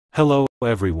Hello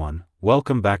everyone,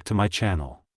 welcome back to my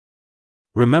channel.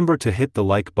 Remember to hit the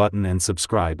like button and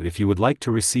subscribe if you would like to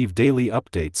receive daily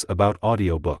updates about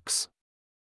audiobooks.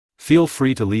 Feel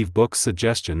free to leave book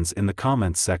suggestions in the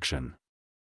comments section.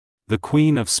 The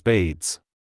Queen of Spades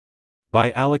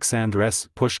by Alexander S.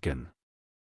 Pushkin.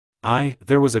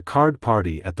 There was a card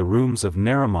party at the rooms of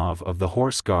Naramov of the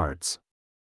Horse Guards.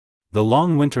 The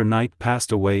long winter night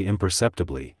passed away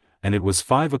imperceptibly, and it was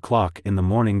 5 o'clock in the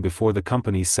morning before the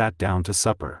company sat down to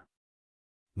supper.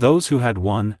 Those who had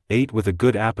won, ate with a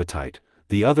good appetite,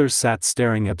 the others sat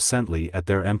staring absently at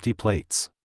their empty plates.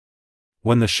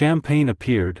 When the champagne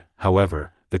appeared,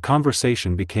 however, the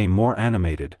conversation became more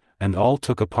animated, and all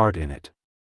took a part in it.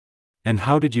 "And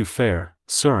how did you fare,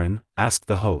 Surin?" asked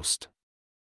the host.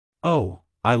 "Oh,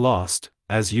 I lost,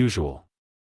 as usual.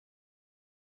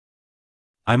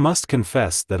 I must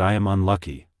confess that I am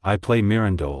unlucky. I play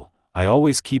Mirandole, I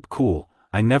always keep cool,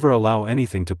 I never allow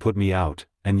anything to put me out,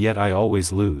 and yet I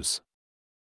always lose."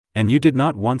 "And you did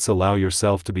not once allow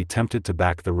yourself to be tempted to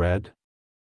back the red?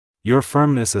 Your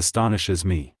firmness astonishes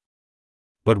me."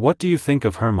 "But what do you think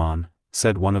of Hermann?"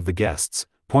 said one of the guests,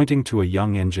 pointing to a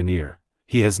young engineer.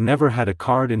 "He has never had a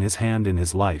card in his hand in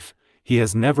his life, he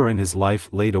has never in his life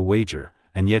laid a wager,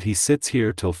 and yet he sits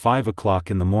here till 5 o'clock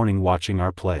in the morning watching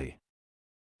our play."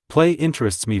 "Play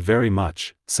interests me very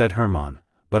much," said Hermann,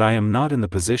 "but I am not in the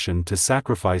position to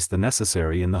sacrifice the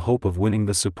necessary in the hope of winning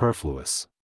the superfluous."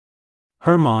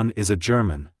 "Hermann is a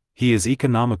German, he is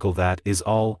economical, that is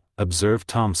all," observed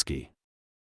Tomsky.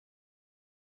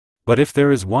 "But if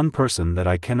there is one person that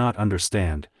I cannot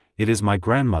understand, it is my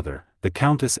grandmother, the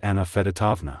Countess Anna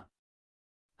Fedotovna."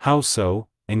 "How so?"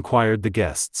 inquired the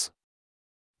guests.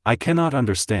 "I cannot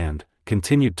understand,"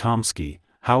 continued Tomsky,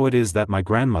 "how it is that my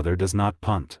grandmother does not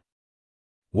punt."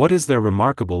 "What is there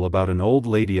remarkable about an old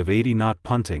lady of 80 not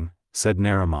punting?" said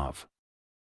Naramov.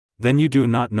 "Then you do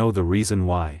not know the reason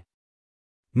why?"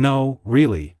 "No,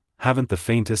 really, haven't the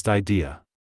faintest idea."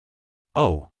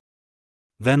 "Oh.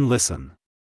 Then listen.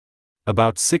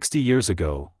 About 60 years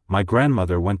ago, my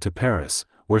grandmother went to Paris,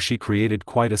 where she created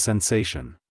quite a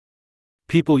sensation.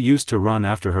 People used to run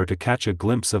after her to catch a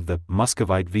glimpse of the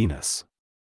Muscovite Venus.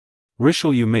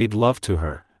 Richelieu made love to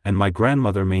her, and my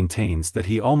grandmother maintains that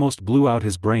he almost blew out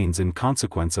his brains in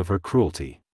consequence of her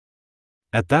cruelty.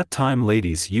 At that time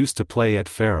ladies used to play at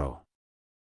faro.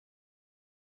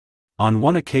 On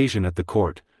one occasion at the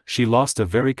court, she lost a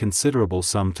very considerable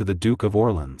sum to the Duke of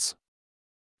Orleans.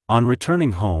 On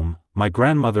returning home, my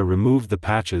grandmother removed the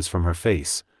patches from her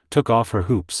face, took off her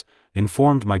hoops,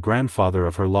 informed my grandfather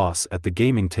of her loss at the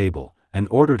gaming table, and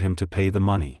ordered him to pay the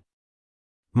money.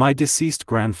 My deceased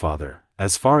grandfather,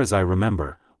 as far as I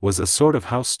remember, was a sort of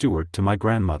house steward to my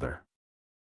grandmother.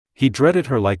 He dreaded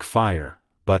her like fire,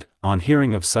 but, on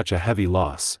hearing of such a heavy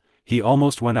loss, he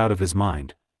almost went out of his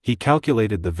mind. He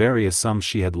calculated the various sums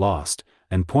she had lost,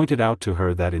 and pointed out to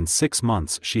her that in 6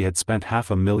 months she had spent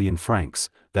 500,000 francs,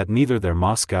 that neither their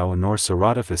Moscow nor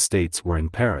Saratov estates were in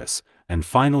Paris, and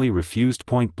finally refused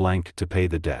point-blank to pay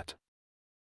the debt.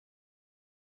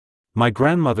 My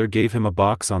grandmother gave him a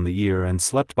box on the ear and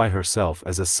slept by herself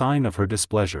as a sign of her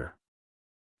displeasure.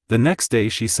 The next day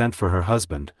she sent for her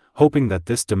husband, hoping that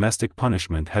this domestic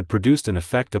punishment had produced an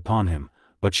effect upon him,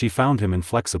 but she found him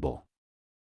inflexible.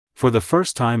 For the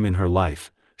first time in her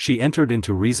life, she entered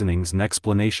into reasonings and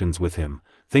explanations with him,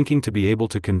 thinking to be able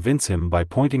to convince him by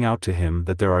pointing out to him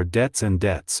that there are debts and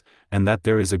debts, and that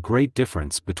there is a great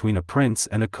difference between a prince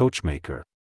and a coachmaker.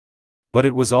 But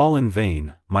it was all in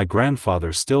vain, my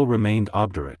grandfather still remained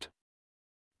obdurate.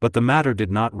 But the matter did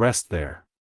not rest there.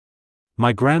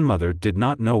 My grandmother did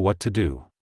not know what to do.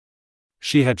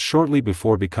 She had shortly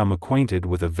before become acquainted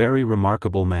with a very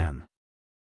remarkable man.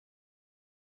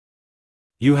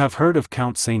 You have heard of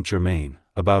Count Saint-Germain,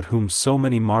 about whom so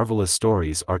many marvelous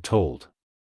stories are told.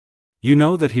 You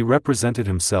know that he represented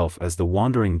himself as the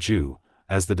wandering Jew,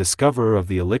 as the discoverer of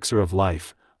the elixir of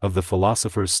life, of the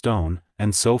philosopher's stone,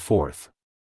 and so forth.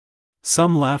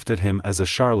 Some laughed at him as a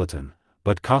charlatan,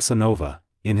 but Casanova,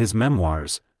 in his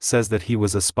memoirs, says that he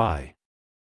was a spy.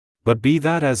 But be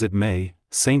that as it may,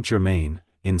 Saint-Germain,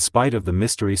 in spite of the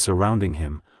mystery surrounding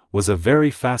him, was a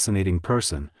very fascinating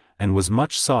person, and was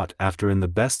much sought after in the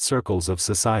best circles of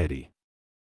society.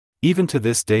 Even to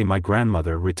this day my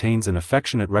grandmother retains an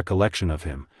affectionate recollection of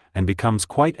him, and becomes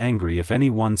quite angry if any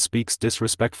one speaks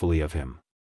disrespectfully of him.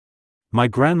 My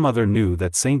grandmother knew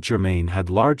that Saint-Germain had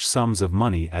large sums of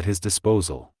money at his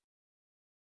disposal.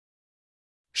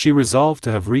 She resolved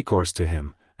to have recourse to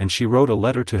him, and she wrote a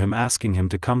letter to him asking him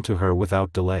to come to her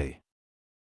without delay.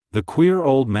 The queer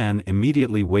old man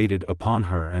immediately waited upon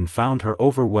her and found her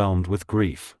overwhelmed with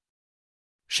grief.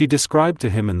 She described to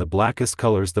him in the blackest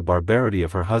colors the barbarity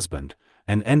of her husband,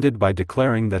 and ended by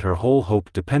declaring that her whole hope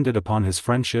depended upon his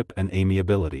friendship and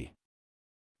amiability.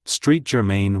 Street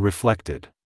Germain reflected.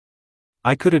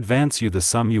 "I could advance you the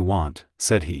sum you want,"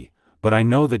 said he, "but I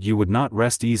know that you would not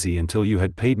rest easy until you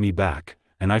had paid me back,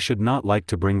 and I should not like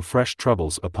to bring fresh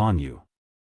troubles upon you.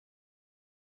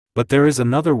 But there is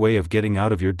another way of getting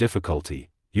out of your difficulty: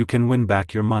 you can win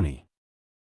back your money."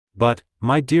 "But,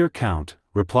 my dear Count,"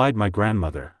 replied my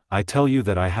grandmother, "I tell you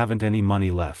that I haven't any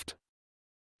money left."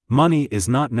 "Money is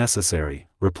not necessary,"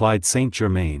 replied Saint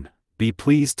Germain, "be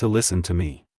pleased to listen to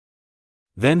me."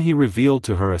 Then he revealed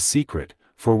to her a secret,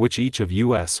 for which each of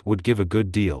us would give a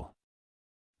good deal.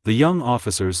 The young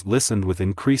officers listened with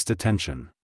increased attention.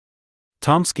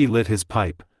 Tomsky lit his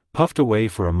pipe, puffed away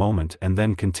for a moment and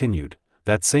then continued,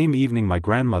 "That same evening my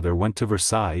grandmother went to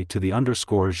Versailles to the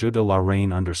Jeu de la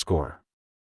Reine.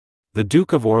 The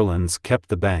Duke of Orleans kept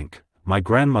the bank. My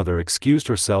grandmother excused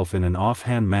herself in an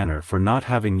offhand manner for not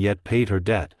having yet paid her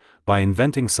debt, by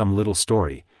inventing some little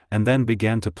story, and then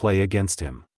began to play against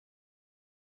him.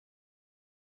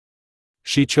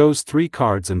 She chose 3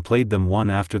 cards and played them one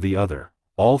after the other,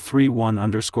 all 3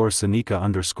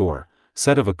 1_Seneca_,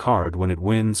 set of a card when it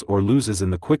wins or loses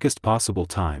in the quickest possible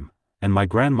time, and my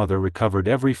grandmother recovered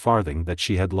every farthing that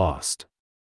she had lost.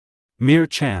 "Mere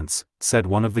chance," said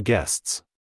one of the guests.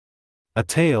 "A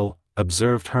tale,"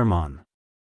 observed Hermann.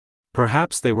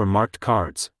 "Perhaps they were marked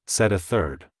cards," said a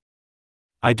third.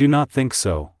 "I do not think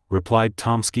so," replied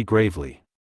Tomsky gravely.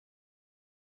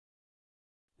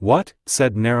 "What?"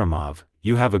 said Naramov,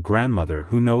 "you have a grandmother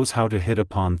who knows how to hit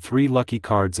upon 3 lucky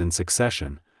cards in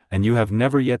succession, and you have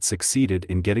never yet succeeded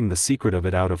in getting the secret of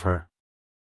it out of her?"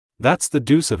 "That's the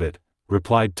deuce of it,"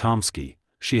 replied Tomsky.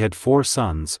 "She had 4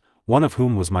 sons, one of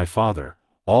whom was my father.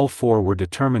 All 4 were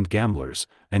determined gamblers,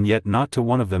 and yet not to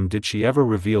one of them did she ever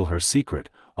reveal her secret,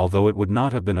 although it would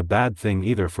not have been a bad thing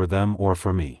either for them or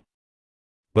for me.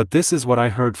 But this is what I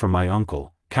heard from my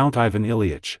uncle, Count Ivan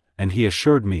Ilyich, and he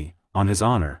assured me, on his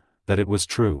honor, that it was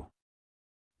true.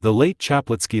 The late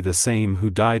Chaplitsky, the same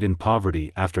who died in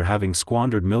poverty after having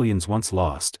squandered millions once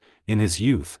lost, in his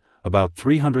youth, about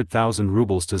 300,000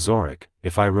 rubles to Zorik,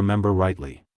 if I remember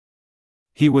rightly.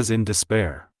 He was in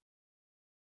despair.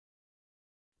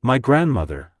 My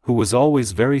grandmother, who was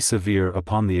always very severe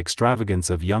upon the extravagance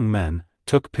of young men,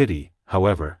 took pity,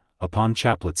 however, upon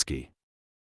Chaplitsky.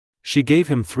 She gave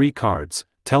him 3 cards,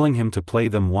 telling him to play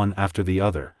them one after the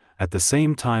other, at the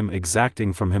same time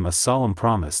exacting from him a solemn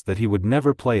promise that he would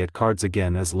never play at cards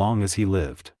again as long as he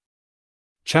lived.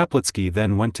 Chaplitsky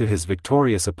then went to his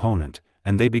victorious opponent,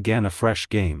 and they began a fresh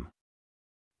game.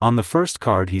 On the first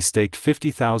card he staked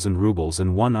 50,000 rubles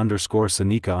and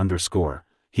 1_Seneca_,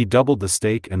 he doubled the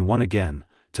stake and won again,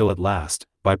 till at last,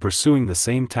 by pursuing the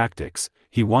same tactics,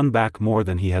 he won back more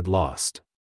than he had lost.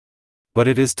 But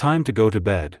it is time to go to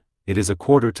bed, it is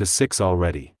 5:45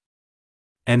 already.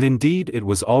 And indeed it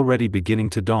was already beginning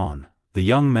to dawn. The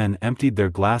young men emptied their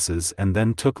glasses and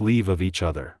then took leave of each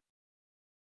other.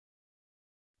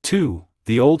 2.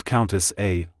 The old Countess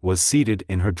A. was seated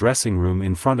in her dressing room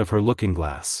in front of her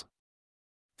looking-glass.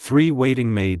 3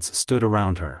 waiting maids stood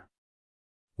around her.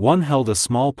 One held a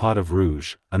small pot of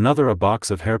rouge, another a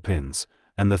box of hairpins,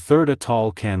 and the third a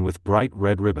tall can with bright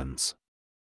red ribbons.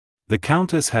 The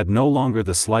Countess had no longer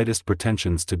the slightest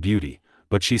pretensions to beauty,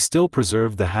 but she still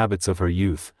preserved the habits of her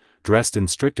youth, dressed in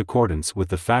strict accordance with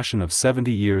the fashion of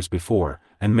 70 years before,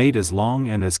 and made as long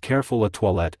and as careful a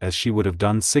toilette as she would have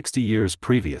done 60 years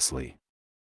previously.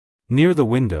 Near the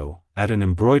window, at an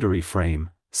embroidery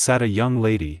frame, sat a young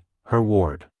lady, her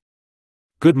ward.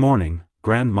 "Good morning,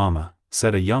 grandmamma,"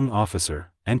 said a young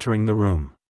officer, entering the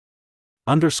room.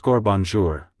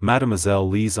 "Bonjour, Mademoiselle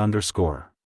Lise _."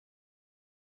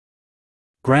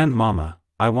 "Grandmamma,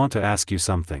 I want to ask you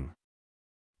something."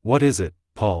 "What is it,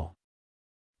 Paul?"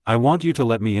 "I want you to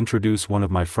let me introduce one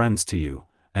of my friends to you,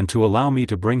 and to allow me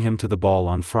to bring him to the ball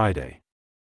on Friday.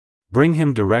 Bring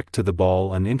him direct to the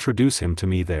ball and introduce him to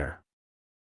me there."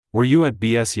 "Were you at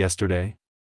BS yesterday?"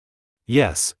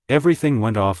 "Yes, everything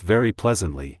went off very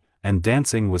pleasantly, and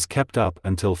dancing was kept up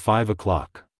until 5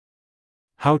 o'clock.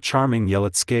 How charming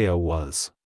Yelitskaya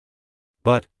was!"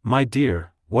 "But, my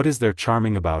dear, what is there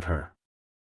charming about her?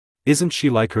 Isn't she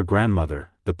like her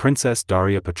grandmother, the Princess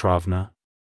Daria Petrovna?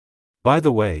 By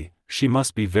the way, she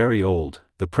must be very old,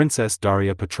 the Princess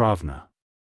Daria Petrovna."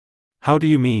 "How do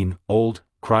you mean, old?"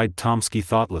 cried Tomsky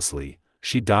thoughtlessly.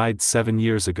 "She died 7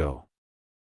 years ago."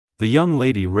 The young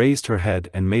lady raised her head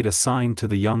and made a sign to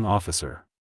the young officer.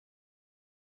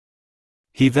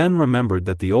 He then remembered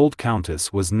that the old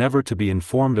countess was never to be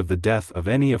informed of the death of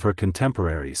any of her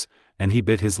contemporaries, and he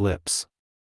bit his lips.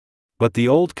 But the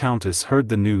old countess heard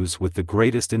the news with the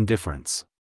greatest indifference.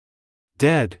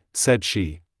 "Dead," said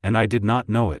she, "and I did not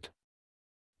know it.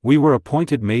 We were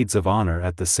appointed maids of honor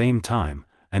at the same time,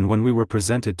 and when we were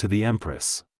presented to the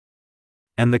Empress."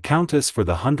 And the countess for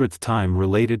the 100th time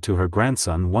related to her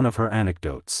grandson one of her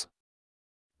anecdotes.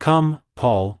 "Come,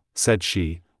 Paul," said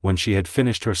she, when she had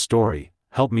finished her story,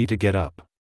 "help me to get up.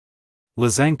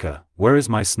 Lizanka, where is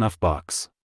my snuff-box?"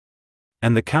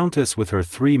 And the countess with her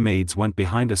 3 maids went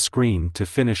behind a screen to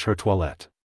finish her toilette.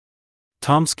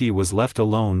 Tomsky was left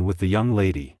alone with the young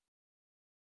lady.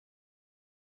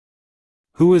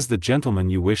 "Who is the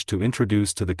gentleman you wish to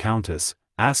introduce to the countess?"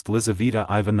 asked Lizaveta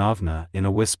Ivanovna in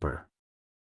a whisper.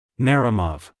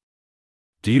 "Naramov.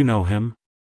 Do you know him?"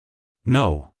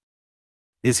 "No."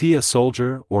 "Is he a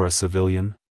soldier or a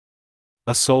civilian?"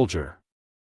 "A soldier."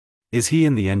 "Is he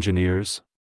in the engineers?"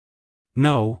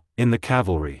 "No, in the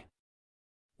cavalry."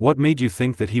 "What made you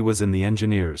think that he was in the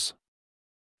engineers?"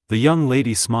 The young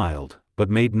lady smiled, but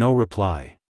made no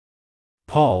reply.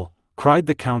 "Paul," cried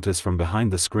the countess from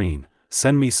behind the screen,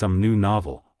 "send me some new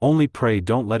novel, only pray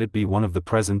don't let it be one of the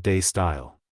present-day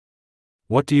style."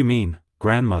 "What do you mean,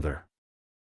 grandmother?"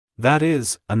 "That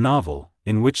is, a novel,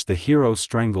 in which the hero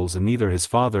strangles neither his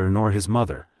father nor his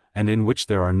mother, and in which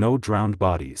there are no drowned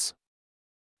bodies.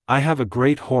 I have a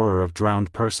great horror of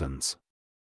drowned persons.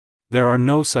 There are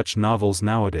no such novels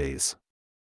nowadays."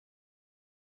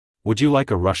 "Would you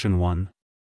like a Russian one?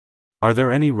 Are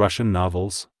there any Russian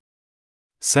novels?"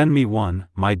 "Send me one,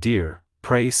 my dear,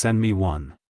 pray send me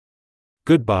one."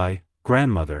 "Goodbye,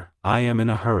 grandmother, I am in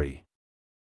a hurry."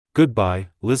 "Goodbye,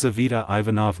 Lizaveta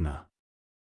Ivanovna.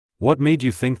 What made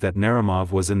you think that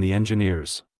Naramov was in the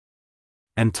engineers?"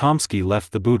 And Tomsky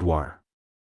left the boudoir.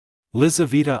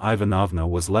 Lizaveta Ivanovna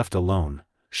was left alone.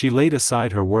 She laid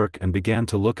aside her work and began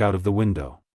to look out of the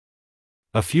window.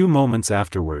 A few moments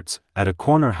afterwards, at a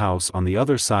corner house on the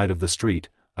other side of the street,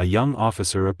 a young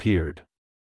officer appeared.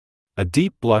 A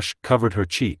deep blush covered her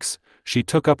cheeks. She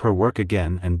took up her work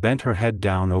again and bent her head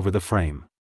down over the frame.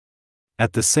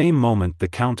 At the same moment the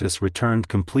countess returned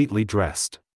completely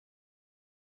dressed.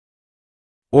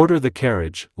 "Order the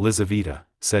carriage, Lizaveta,"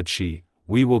 said she,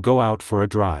 "we will go out for a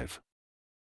drive."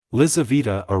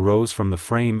 Lizaveta arose from the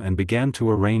frame and began to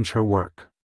arrange her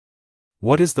work.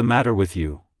 "What is the matter with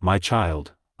you, my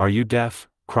child, are you deaf?"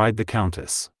 cried the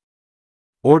countess.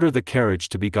 "Order the carriage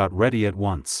to be got ready at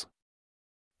once."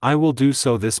 "I will do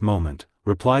so this moment,"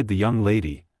 replied the young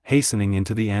lady, hastening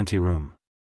into the anteroom.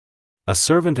 A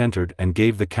servant entered and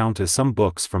gave the countess some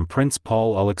books from Prince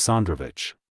Paul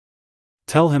Alexandrovich.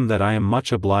 "Tell him that I am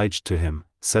much obliged to him,"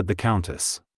 said the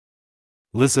countess.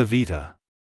 "Lizaveta.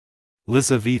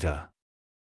 Lizaveta.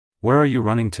 Where are you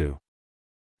running to?"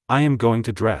 "I am going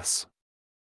to dress."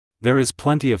 "There is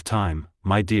plenty of time,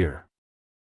 my dear.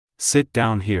 Sit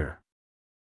down here.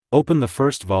 Open the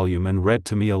first volume and read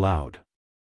to me aloud."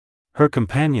 Her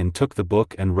companion took the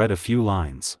book and read a few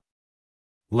lines.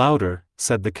 "Louder,"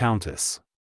 said the countess.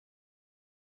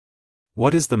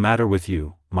 "What is the matter with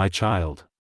you, my child?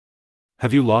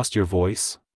 Have you lost your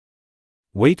voice?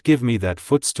 Wait, give me that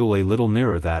footstool a little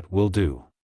nearer, that will do."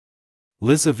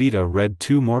 Lizaveta read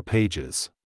 2 more pages.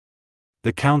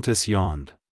 The countess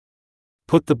yawned.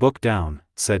 "Put the book down,"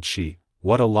 said she,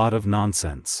 "what a lot of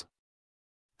nonsense.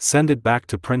 Send it back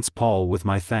to Prince Paul with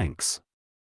my thanks."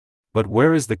 "But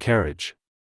where is the carriage?"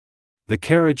 "The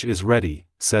carriage is ready,"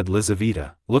 said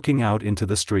Lizaveta, looking out into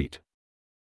the street.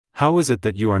 "How is it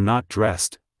that you are not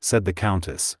dressed?" said the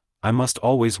countess. "I must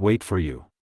always wait for you.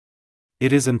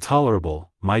 It is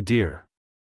intolerable, my dear."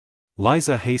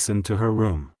 Liza hastened to her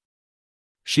room.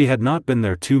 She had not been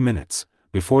there 2 minutes,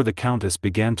 before the countess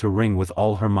began to ring with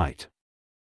all her might.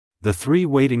 The 3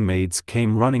 waiting maids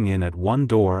came running in at one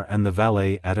door and the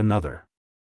valet at another.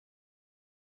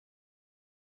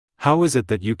 "How is it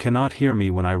that you cannot hear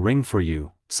me when I ring for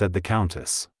you?" said the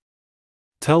countess.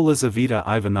 "Tell Lizaveta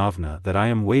Ivanovna that I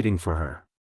am waiting for her."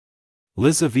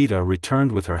 Lizaveta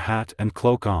returned with her hat and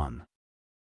cloak on.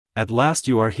 "At last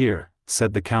you are here,"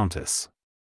 said the countess.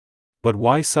 "But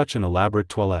why such an elaborate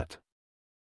toilette?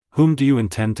 Whom do you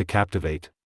intend to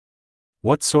captivate?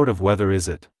 What sort of weather is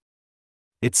it?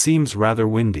 It seems rather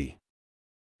windy."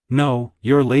 "No,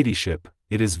 your ladyship,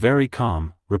 it is very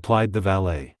calm," replied the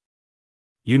valet.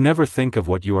 "You never think of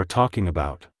what you are talking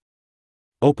about.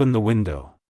 Open the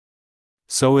window.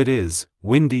 So it is,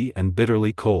 windy and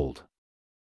bitterly cold.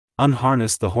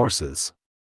 Unharness the horses.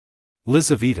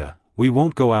 Lizaveta, we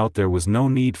won't go out, there was no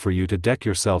need for you to deck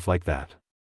yourself like that."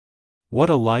 "What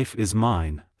a life is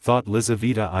mine," thought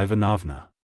Lizaveta Ivanovna.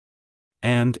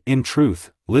 And, in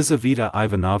truth, Lizaveta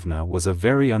Ivanovna was a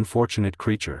very unfortunate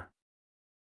creature.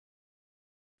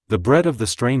 The bread of the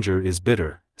stranger is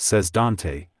bitter, says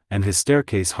Dante, and his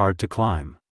staircase hard to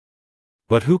climb.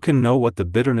 But who can know what the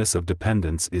bitterness of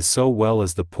dependence is so well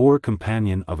as the poor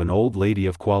companion of an old lady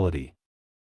of quality?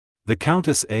 The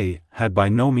Countess A. had by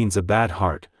no means a bad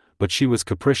heart, but she was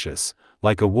capricious,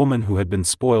 like a woman who had been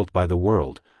spoilt by the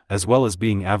world, as well as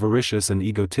being avaricious and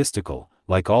egotistical,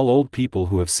 like all old people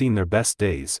who have seen their best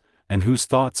days, and whose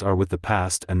thoughts are with the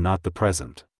past and not the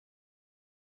present.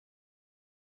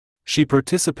 She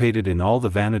participated in all the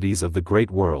vanities of the great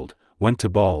world, went to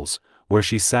balls, where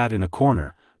she sat in a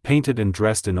corner, painted and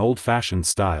dressed in old-fashioned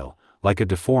style, like a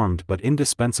deformed but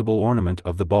indispensable ornament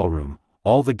of the ballroom.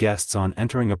 All the guests on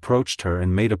entering approached her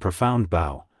and made a profound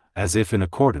bow, as if in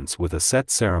accordance with a set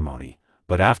ceremony,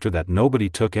 but after that nobody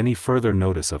took any further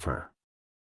notice of her.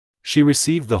 She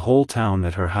received the whole town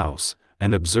at her house,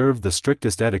 and observed the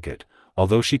strictest etiquette,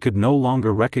 although she could no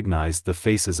longer recognize the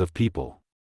faces of people.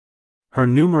 Her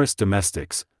numerous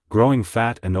domestics, growing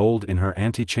fat and old in her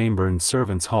antechamber and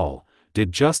servants' hall,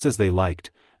 did just as they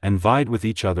liked, and vied with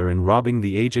each other in robbing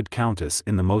the aged countess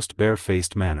in the most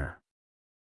barefaced manner.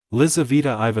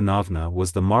 Lizaveta Ivanovna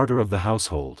was the martyr of the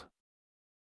household.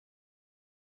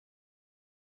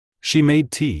 She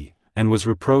made tea, and was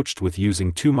reproached with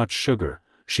using too much sugar.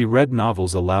 She read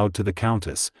novels aloud to the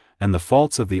countess, and the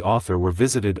faults of the author were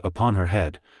visited upon her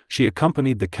head. She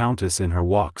accompanied the countess in her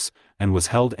walks, and was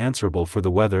held answerable for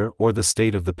the weather or the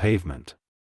state of the pavement.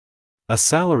 A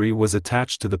salary was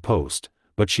attached to the post,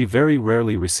 but she very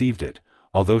rarely received it,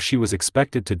 although she was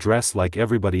expected to dress like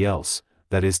everybody else,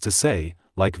 that is to say,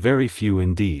 like very few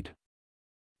indeed.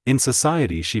 In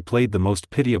society she played the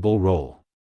most pitiable role.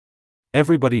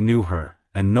 Everybody knew her,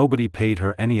 and nobody paid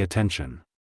her any attention.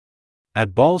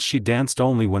 At balls she danced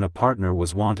only when a partner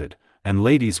was wanted, and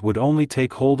ladies would only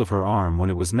take hold of her arm when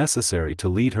it was necessary to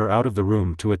lead her out of the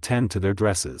room to attend to their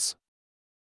dresses.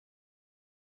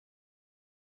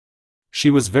 She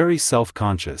was very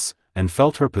self-conscious, and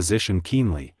felt her position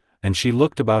keenly, and she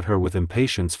looked about her with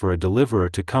impatience for a deliverer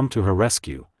to come to her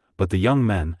rescue, but the young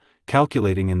men,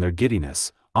 calculating in their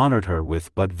giddiness, honored her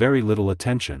with but very little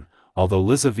attention, although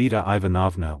Lizaveta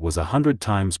Ivanovna was 100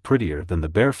 times prettier than the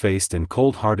barefaced and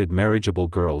cold-hearted marriageable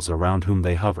girls around whom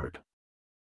they hovered.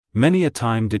 Many a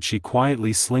time did she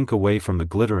quietly slink away from the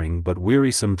glittering but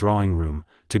wearisome drawing-room,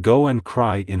 to go and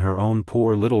cry in her own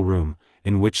poor little room,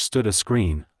 in which stood a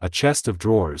screen, a chest of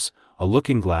drawers, a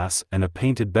looking-glass and a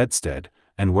painted bedstead,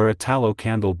 and where a tallow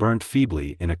candle burnt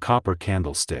feebly in a copper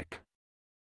candlestick.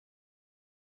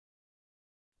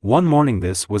 One morning,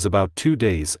 this was about 2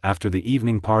 days after the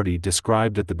evening party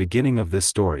described at the beginning of this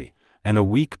story, and a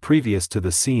week previous to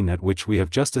the scene at which we have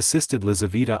just assisted,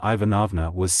 Lizaveta Ivanovna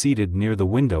was seated near the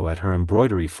window at her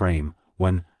embroidery frame,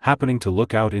 when, happening to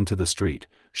look out into the street,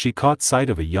 she caught sight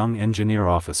of a young engineer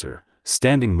officer,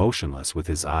 standing motionless with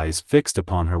his eyes fixed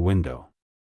upon her window.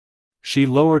 She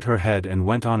lowered her head and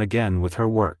went on again with her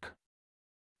work.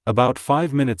 About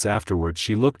 5 minutes afterwards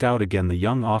she looked out again. The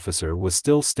young officer was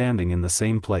still standing in the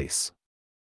same place.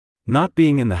 Not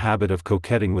being in the habit of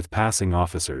coquetting with passing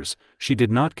officers, she did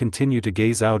not continue to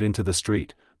gaze out into the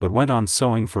street, but went on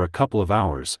sewing for a couple of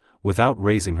hours, without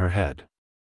raising her head.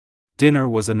 Dinner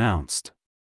was announced.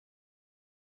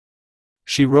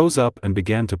 She rose up and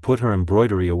began to put her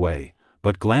embroidery away,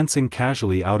 but glancing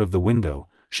casually out of the window,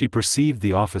 she perceived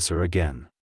the officer again.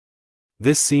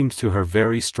 This seemed to her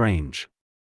very strange.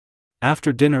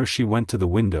 After dinner she went to the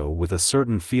window with a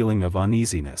certain feeling of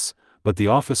uneasiness, but the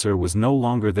officer was no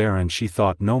longer there and she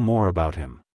thought no more about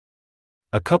him.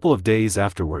 A couple of days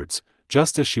afterwards,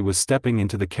 just as she was stepping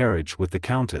into the carriage with the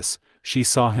countess, she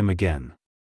saw him again.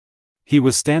 He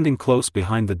was standing close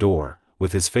behind the door,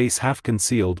 with his face half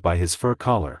concealed by his fur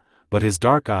collar, but his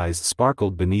dark eyes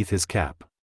sparkled beneath his cap.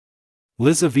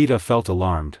 Lizaveta felt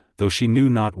alarmed, though she knew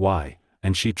not why,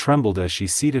 and she trembled as she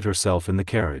seated herself in the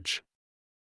carriage.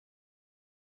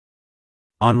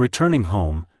 On returning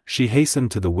home, she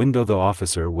hastened to the window. The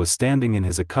officer was standing in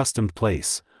his accustomed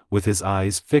place, with his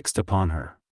eyes fixed upon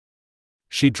her.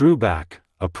 She drew back,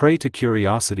 a prey to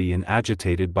curiosity and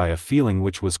agitated by a feeling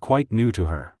which was quite new to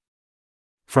her.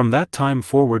 From that time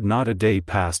forward not a day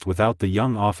passed without the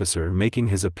young officer making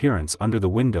his appearance under the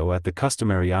window at the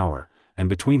customary hour, and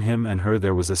between him and her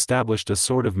there was established a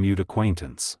sort of mute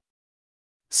acquaintance.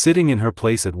 Sitting in her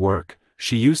place at work,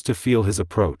 she used to feel his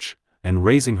approach, and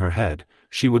raising her head,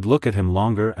 she would look at him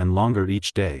longer and longer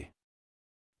each day.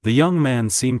 The young man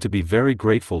seemed to be very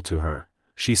grateful to her.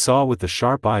 She saw with the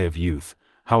sharp eye of youth,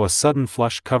 how a sudden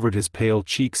flush covered his pale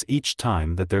cheeks each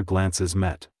time that their glances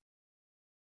met.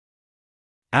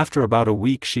 After about a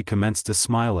week she commenced to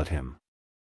smile at him.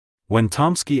 When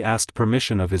Tomsky asked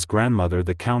permission of his grandmother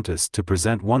the Countess to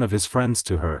present one of his friends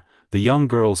to her, the young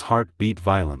girl's heart beat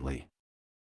violently.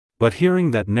 But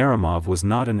hearing that Naramov was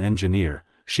not an engineer,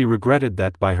 she regretted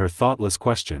that by her thoughtless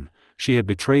question, she had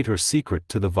betrayed her secret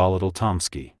to the volatile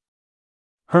Tomsky.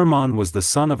 Hermann was the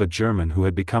son of a German who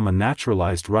had become a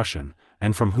naturalized Russian,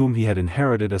 and from whom he had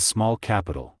inherited a small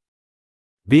capital.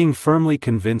 Being firmly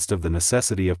convinced of the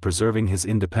necessity of preserving his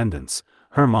independence,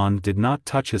 Hermann did not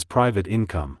touch his private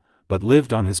income, but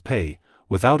lived on his pay,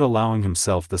 without allowing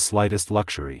himself the slightest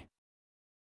luxury.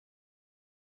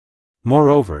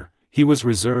 Moreover, he was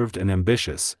reserved and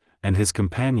ambitious, and his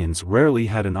companions rarely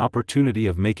had an opportunity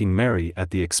of making merry at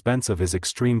the expense of his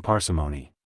extreme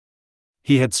parsimony.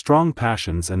 He had strong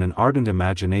passions and an ardent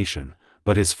imagination,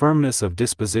 but his firmness of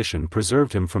disposition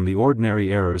preserved him from the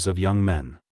ordinary errors of young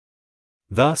men.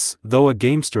 Thus, though a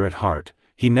gamester at heart,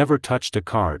 he never touched a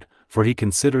card, for he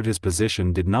considered his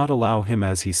position did not allow him,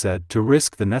 as he said, to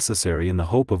risk the necessary in the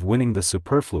hope of winning the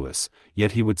superfluous,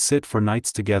 yet he would sit for nights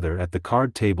together at the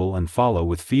card table and follow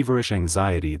with feverish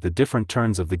anxiety the different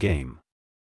turns of the game.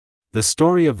 The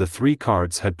story of the three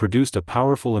cards had produced a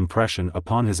powerful impression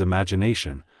upon his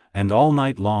imagination, and all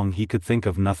night long he could think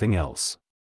of nothing else.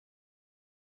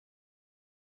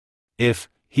 If,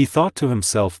 he thought to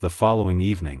himself the following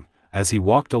evening, as he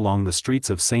walked along the streets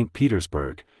of St.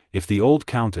 Petersburg, if the old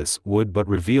Countess would but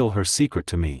reveal her secret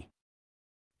to me.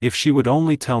 If she would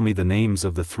only tell me the names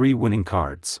of the three winning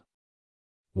cards.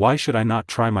 Why should I not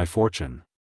try my fortune?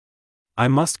 I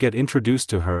must get introduced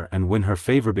to her and win her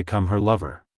favor, become her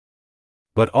lover.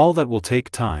 But all that will take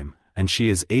time, and she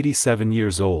is 87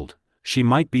 years old, she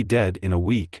might be dead in a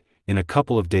week, in a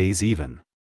couple of days even.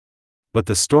 But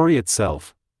the story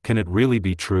itself, can it really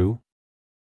be true?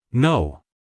 No.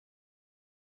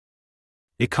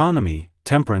 Economy,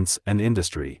 temperance and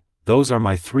industry, those are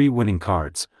my three winning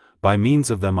cards. By means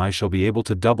of them I shall be able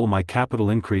to double my capital,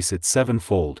 increase it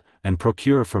sevenfold, and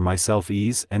procure for myself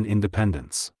ease and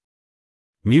independence.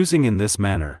 Musing in this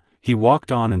manner, he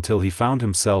walked on until he found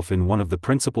himself in one of the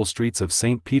principal streets of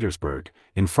St. Petersburg,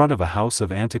 in front of a house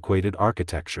of antiquated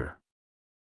architecture.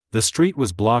 The street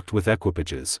was blocked with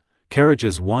equipages.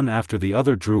 Carriages one after the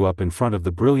other drew up in front of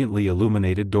the brilliantly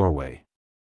illuminated doorway.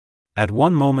 At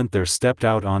one moment there stepped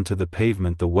out onto the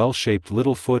pavement the well-shaped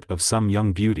little foot of some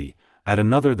young beauty, at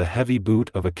another the heavy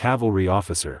boot of a cavalry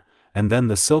officer, and then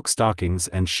the silk stockings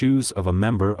and shoes of a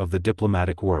member of the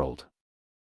diplomatic world.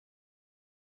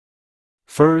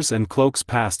 Furs and cloaks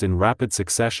passed in rapid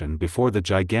succession before the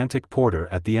gigantic porter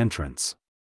at the entrance.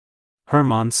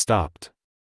 Hermann stopped.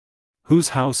 "Whose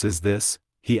house is this?"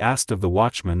 he asked of the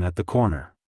watchman at the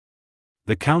corner.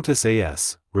 "The Countess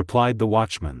A.S.," replied the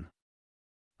watchman.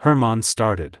 Hermann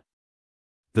started.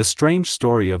 The strange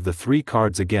story of the three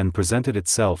cards again presented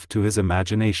itself to his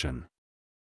imagination.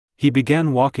 He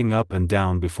began walking up and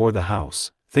down before the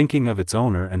house, thinking of its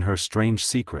owner and her strange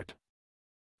secret.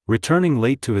 Returning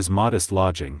late to his modest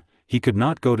lodging, he could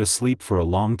not go to sleep for a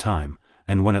long time,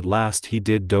 and when at last he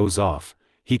did doze off,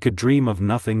 he could dream of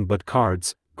nothing but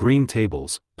cards, green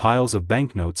tables, piles of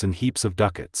banknotes and heaps of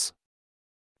ducats.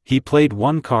 He played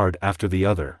one card after the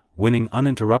other, winning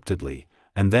uninterruptedly,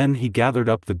 and then he gathered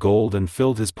up the gold and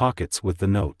filled his pockets with the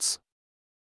notes.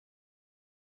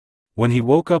 When he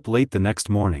woke up late the next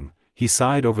morning, he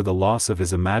sighed over the loss of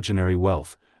his imaginary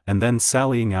wealth, and then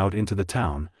sallying out into the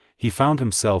town, he found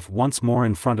himself once more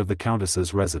in front of the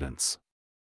Countess's residence.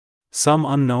 Some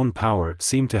unknown power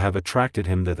seemed to have attracted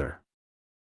him thither.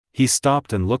 He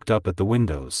stopped and looked up at the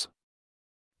windows.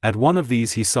 At one of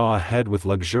these he saw a head with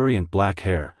luxuriant black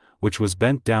hair, which was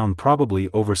bent down probably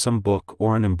over some book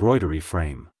or an embroidery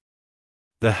frame.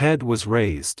 The head was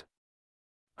raised.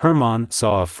 Hermann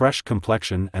saw a fresh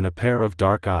complexion and a pair of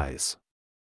dark eyes.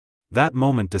 That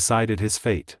moment decided his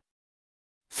fate.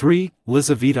 3.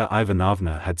 Lizaveta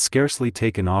Ivanovna had scarcely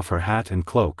taken off her hat and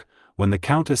cloak, when the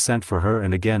Countess sent for her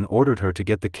and again ordered her to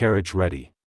get the carriage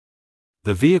ready.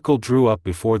 The vehicle drew up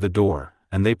before the door,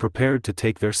 and they prepared to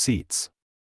take their seats.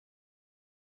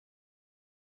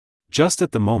 Just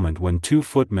at the moment when two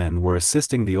footmen were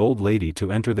assisting the old lady to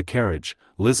enter the carriage,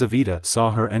 Lizaveta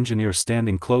saw her engineer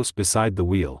standing close beside the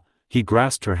wheel. He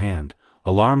grasped her hand.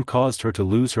 Alarm caused her to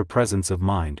lose her presence of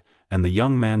mind, and the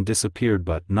young man disappeared,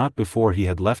 but not before he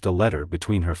had left a letter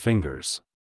between her fingers.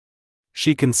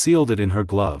 She concealed it in her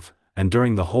glove, and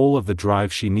during the whole of the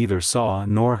drive she neither saw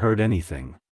nor heard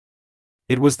anything.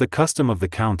 It was the custom of the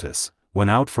Countess, when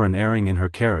out for an airing in her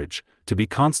carriage, to be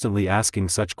constantly asking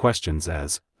such questions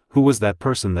as, "Who was that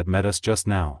person that met us just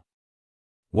now?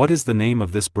 What is the name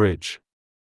of this bridge?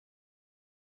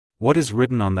 What is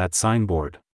written on that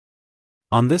signboard?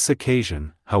 On this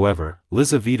occasion, however,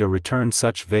 Lizaveta returned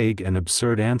such vague and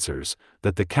absurd answers,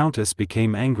 that the countess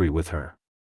became angry with her.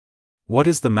 "What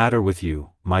is the matter with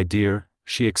you, my dear?"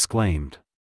 she exclaimed.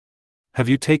 "Have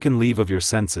you taken leave of your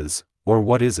senses, or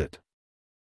what is it?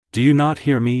 Do you not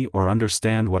hear me or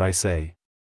understand what I say?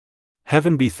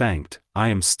 Heaven be thanked, I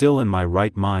am still in my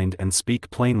right mind and speak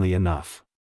plainly enough."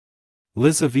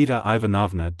 Lizaveta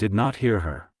Ivanovna did not hear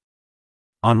her.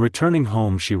 On returning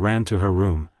home she ran to her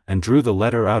room, and drew the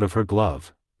letter out of her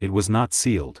glove. It was not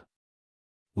sealed.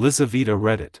 Lizaveta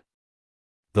read it.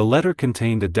 The letter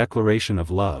contained a declaration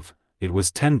of love. It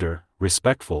was tender,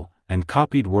 respectful, and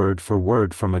copied word for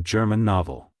word from a German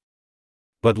novel.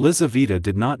 But Lizaveta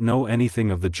did not know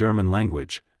anything of the German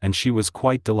language, and she was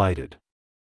quite delighted.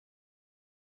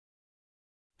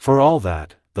 For all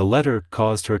that, the letter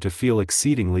caused her to feel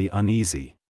exceedingly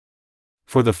uneasy.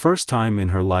 For the first time in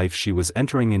her life she was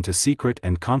entering into secret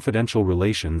and confidential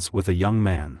relations with a young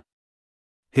man.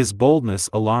 His boldness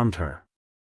alarmed her.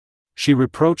 She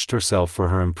reproached herself for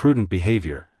her imprudent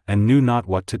behavior, and knew not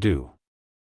what to do.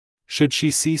 Should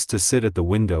she cease to sit at the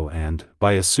window and,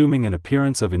 by assuming an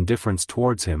appearance of indifference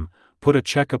towards him, put a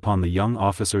check upon the young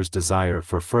officer's desire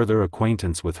for further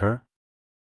acquaintance with her?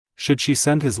 Should she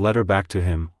send his letter back to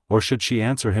him, or should she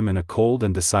answer him in a cold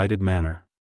and decided manner?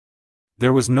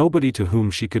 There was nobody to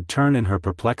whom she could turn in her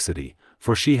perplexity,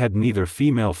 for she had neither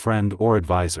female friend or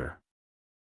adviser.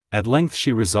 At length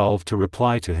she resolved to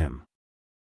reply to him.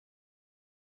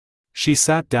 She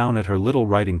sat down at her little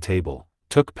writing table,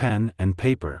 took pen and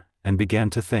paper, and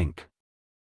began to think.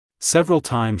 Several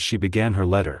times she began her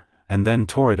letter, and then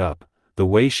tore it up. The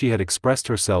way she had expressed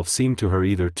herself seemed to her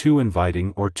either too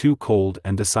inviting or too cold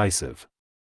and decisive.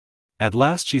 At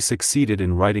last she succeeded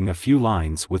in writing a few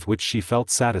lines with which she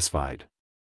felt satisfied.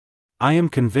 "I am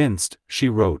convinced," she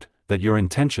wrote, "that your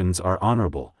intentions are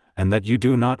honorable, and that you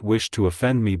do not wish to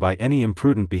offend me by any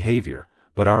imprudent behavior,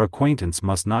 but our acquaintance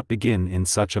must not begin in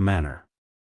such a manner.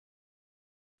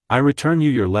 I return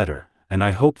you your letter, and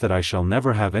I hope that I shall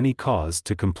never have any cause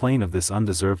to complain of this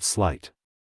undeserved slight."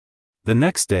 The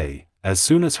next day, as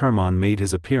soon as Hermann made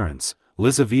his appearance,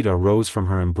 Lizaveta rose from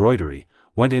her embroidery,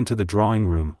 went into the drawing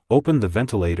room, opened the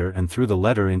ventilator and threw the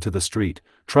letter into the street,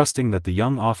 trusting that the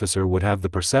young officer would have the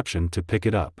perception to pick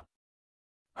it up.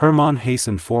 Hermann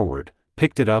hastened forward,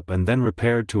 picked it up and then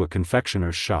repaired to a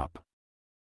confectioner's shop.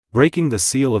 Breaking the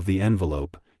seal of the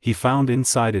envelope, he found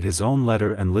inside it his own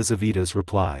letter and Lizaveta's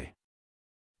reply.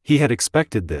 He had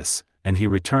expected this, and he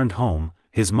returned home,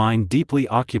 his mind deeply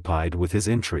occupied with his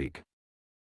intrigue.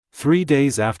 3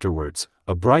 days afterwards,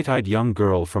 a bright-eyed young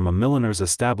girl from a milliner's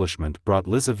establishment brought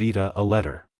Lizaveta a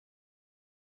letter.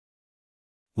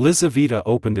 Lizaveta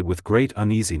opened it with great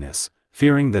uneasiness,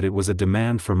 fearing that it was a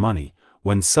demand for money,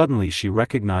 when suddenly she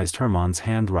recognized Hermann's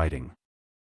handwriting.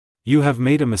 "You have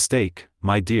made a mistake,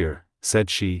 my dear," said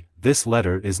she, "this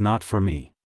letter is not for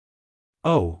me."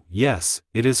 "Oh, yes,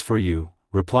 it is for you,"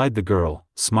 replied the girl,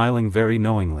 smiling very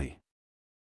knowingly.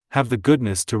 "Have the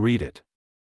goodness to read it."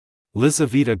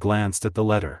 Lizaveta glanced at the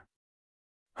letter.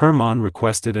 Hermann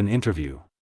requested an interview.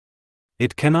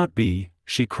 "It cannot be,"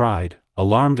 she cried,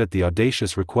 alarmed at the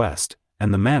audacious request,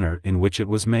 and the manner in which it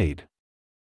was made.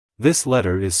 "This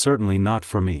letter is certainly not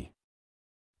for me."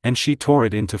 And she tore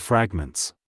it into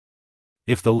fragments.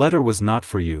 "If the letter was not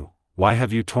for you, why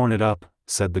have you torn it up?"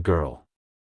 said the girl.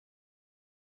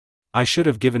 "I should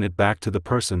have given it back to the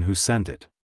person who sent it."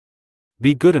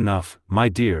 "Be good enough, my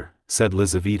dear," said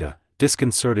Lizaveta,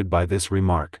 disconcerted by this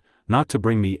remark, "not to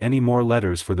bring me any more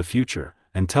letters for the future,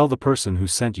 and tell the person who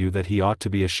sent you that he ought to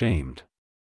be ashamed."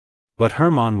 But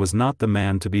Hermann was not the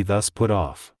man to be thus put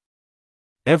off.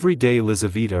 Every day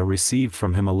Lizaveta received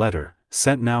from him a letter,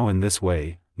 sent now in this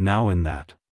way, now in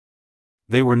that.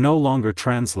 They were no longer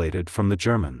translated from the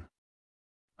German.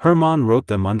 Hermann wrote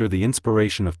them under the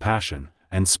inspiration of passion,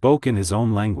 and spoke in his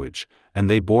own language, and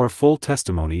they bore full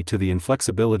testimony to the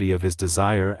inflexibility of his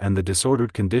desire and the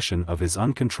disordered condition of his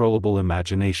uncontrollable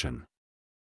imagination.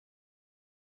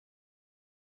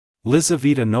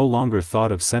 Lizaveta no longer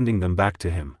thought of sending them back to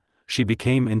him. She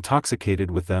became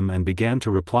intoxicated with them and began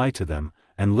to reply to them,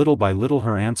 and little by little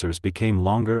her answers became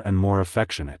longer and more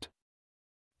affectionate.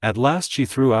 At last she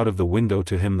threw out of the window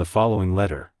to him the following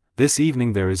letter: "This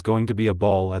evening there is going to be a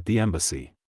ball at the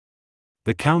embassy.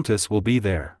 The Countess will be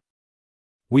there.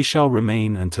 We shall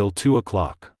remain until 2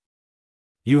 o'clock.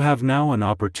 You have now an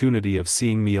opportunity of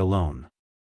seeing me alone.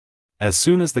 As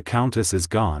soon as the Countess is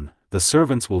gone, the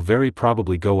servants will very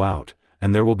probably go out,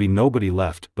 and there will be nobody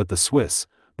left but the Swiss,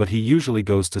 but he usually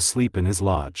goes to sleep in his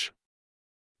lodge.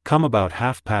 Come about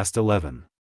 11:30.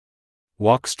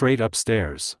 Walk straight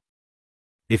upstairs.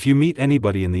 If you meet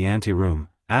anybody in the anteroom,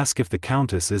 ask if the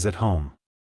countess is at home.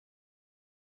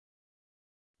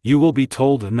 You will be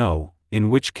told no, in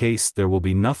which case there will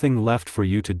be nothing left for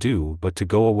you to do but to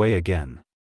go away again.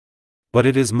 But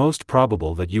it is most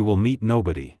probable that you will meet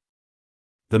nobody.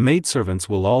 The maidservants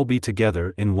will all be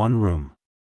together in one room.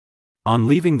 On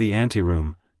leaving the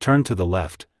anteroom, turn to the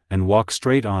left, and walk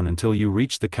straight on until you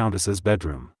reach the countess's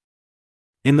bedroom.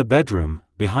 In the bedroom,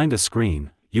 behind a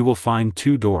screen, you will find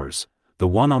 2 doors. The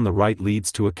one on the right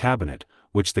leads to a cabinet,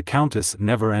 which the countess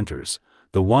never enters.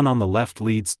 The one on the left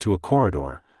leads to a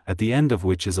corridor, at the end of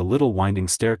which is a little winding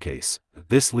staircase.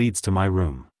 This leads to my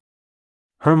room.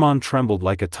 Hermann trembled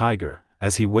like a tiger,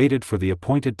 as he waited for the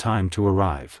appointed time to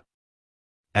arrive.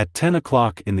 At 10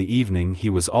 o'clock in the evening he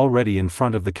was already in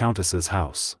front of the countess's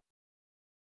house.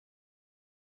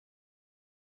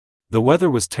 The weather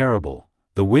was terrible,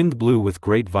 the wind blew with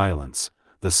great violence,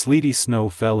 the sleety snow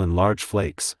fell in large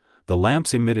flakes, the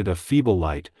lamps emitted a feeble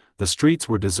light, the streets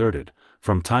were deserted.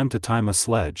 From time to time a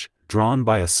sledge, drawn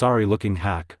by a sorry-looking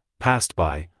hack, passed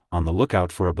by, on the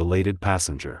lookout for a belated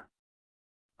passenger.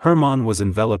 Hermann was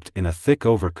enveloped in a thick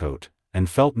overcoat, and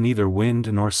felt neither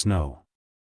wind nor snow.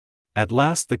 At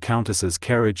last the countess's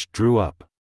carriage drew up.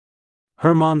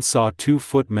 Hermann saw 2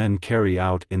 footmen carry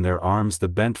out in their arms the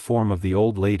bent form of the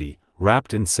old lady,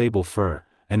 wrapped in sable fur,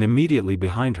 and immediately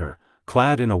behind her,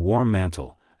 clad in a warm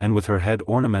mantle, and with her head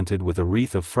ornamented with a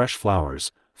wreath of fresh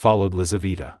flowers, followed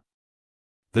Lizaveta.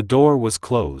 The door was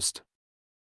closed.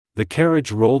 The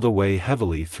carriage rolled away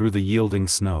heavily through the yielding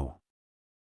snow.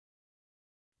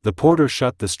 The porter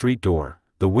shut the street door,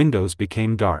 the windows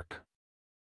became dark.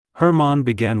 Hermann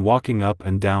began walking up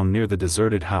and down near the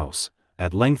deserted house.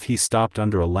 At length he stopped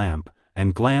under a lamp,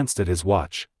 and glanced at his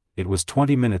watch. It was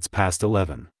 20 minutes past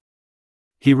 11.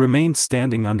 He remained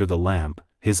standing under the lamp,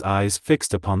 his eyes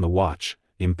fixed upon the watch,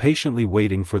 impatiently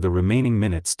waiting for the remaining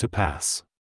minutes to pass.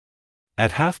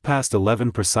 At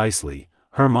 11:30 precisely,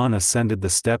 Hermann ascended the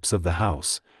steps of the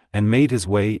house, and made his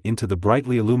way into the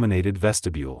brightly illuminated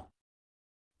vestibule.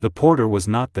 The porter was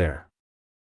not there.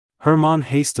 Hermann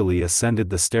hastily ascended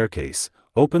the staircase,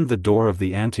 opened the door of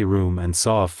the anteroom and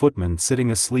saw a footman sitting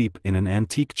asleep in an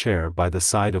antique chair by the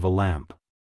side of a lamp.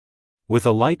 With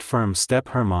a light firm step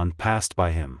Hermann passed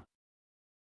by him.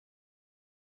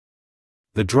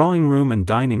 The drawing-room and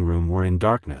dining-room were in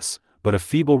darkness, but a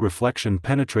feeble reflection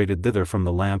penetrated thither from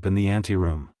the lamp in the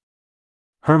anteroom.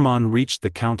 Hermann reached the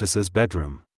countess's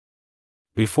bedroom.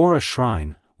 Before a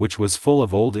shrine, which was full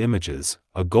of old images,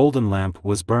 a golden lamp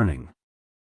was burning.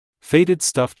 Faded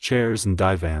stuffed chairs and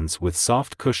divans with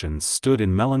soft cushions stood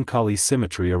in melancholy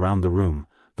symmetry around the room,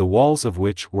 the walls of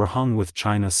which were hung with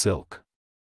China silk.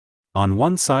 On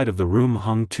one side of the room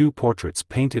hung 2 portraits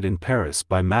painted in Paris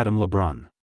by Madame Lebrun.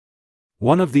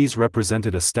 One of these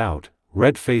represented a stout,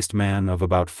 red-faced man of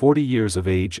about 40 years of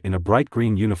age in a bright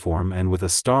green uniform and with a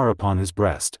star upon his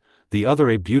breast, the other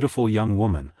a beautiful young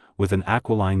woman, with an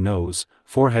aquiline nose,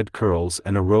 forehead curls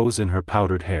and a rose in her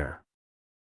powdered hair.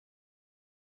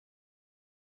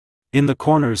 In the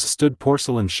corners stood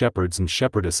porcelain shepherds and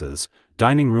shepherdesses,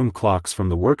 dining-room clocks from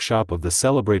the workshop of the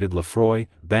celebrated Lefroy,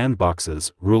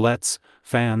 bandboxes, roulettes,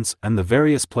 fans, and the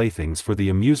various playthings for the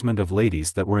amusement of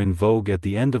ladies that were in vogue at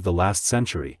the end of the last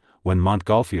century, when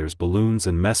Montgolfier's balloons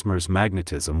and Mesmer's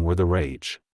magnetism were the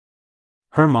rage.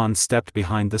 Hermann stepped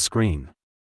behind the screen.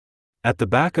 At the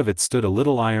back of it stood a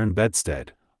little iron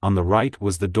bedstead. On the right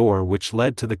was the door which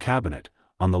led to the cabinet,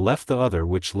 on the left the other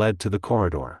which led to the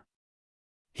corridor.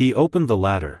 He opened the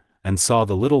latter, and saw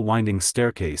the little winding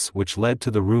staircase which led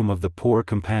to the room of the poor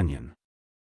companion.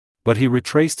 But he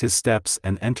retraced his steps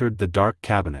and entered the dark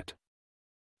cabinet.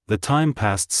 The time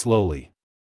passed slowly.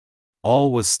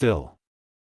 All was still.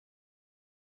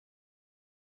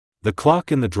 The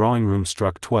clock in the drawing-room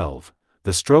struck 12,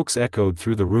 the strokes echoed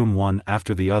through the room one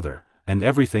after the other, and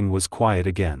everything was quiet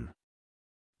again.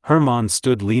 Hermann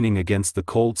stood leaning against the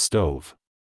cold stove.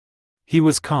 He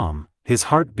was calm, his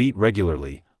heart beat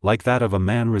regularly, like that of a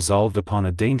man resolved upon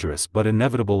a dangerous but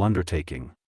inevitable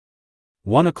undertaking.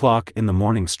 1 o'clock in the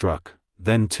morning struck,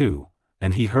 then 2,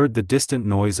 and he heard the distant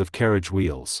noise of carriage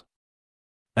wheels.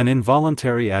 An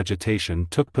involuntary agitation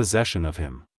took possession of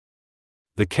him.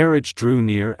 The carriage drew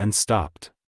near and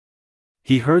stopped.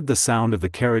 He heard the sound of the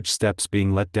carriage steps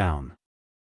being let down.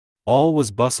 All was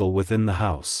bustle within the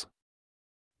house.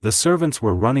 The servants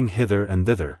were running hither and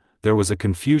thither, there was a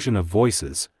confusion of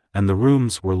voices, and the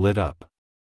rooms were lit up.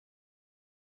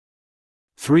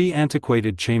 3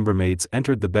 antiquated chambermaids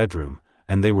entered the bedroom,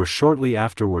 and they were shortly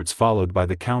afterwards followed by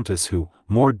the countess who,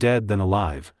 more dead than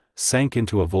alive, sank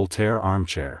into a Voltaire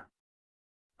armchair.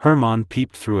 Hermann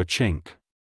peeped through a chink.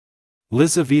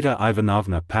 Lizaveta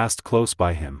Ivanovna passed close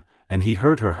by him, and he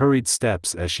heard her hurried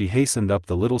steps as she hastened up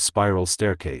the little spiral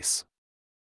staircase.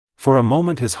 For a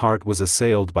moment his heart was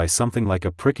assailed by something like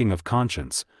a pricking of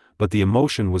conscience, but the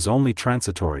emotion was only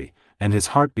transitory, and his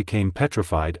heart became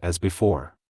petrified as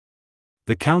before.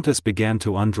 The countess began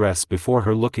to undress before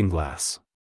her looking-glass.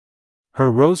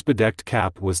 Her rose-bedecked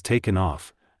cap was taken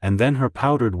off, and then her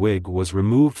powdered wig was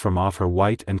removed from off her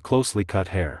white and closely cut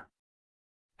hair.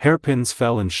 Hairpins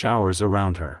fell in showers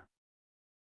around her.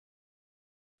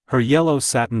 Her yellow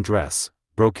satin dress,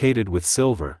 brocaded with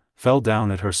silver, fell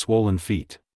down at her swollen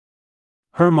feet.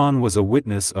 Hermann was a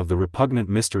witness of the repugnant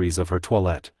mysteries of her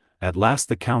toilette. At last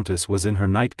the countess was in her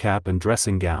nightcap and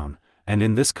dressing gown, and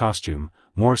in this costume,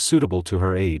 more suitable to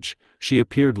her age, she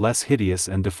appeared less hideous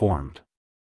and deformed.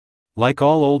 Like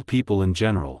all old people in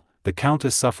general, the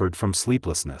countess suffered from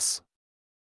sleeplessness.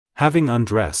 Having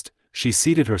undressed, she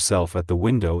seated herself at the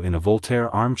window in a Voltaire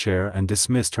armchair and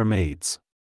dismissed her maids.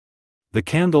 The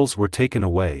candles were taken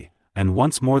away, and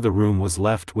once more the room was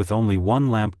left with only one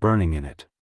lamp burning in it.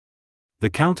 The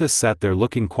countess sat there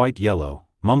looking quite yellow,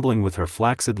 mumbling with her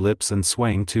flaccid lips and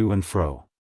swaying to and fro.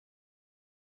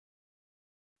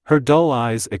 Her dull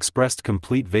eyes expressed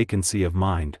complete vacancy of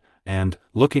mind, and,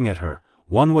 looking at her,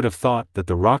 one would have thought that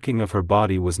the rocking of her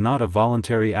body was not a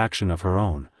voluntary action of her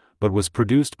own, but was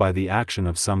produced by the action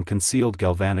of some concealed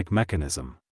galvanic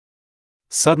mechanism.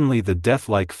 Suddenly the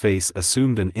death-like face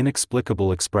assumed an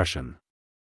inexplicable expression.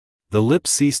 The lips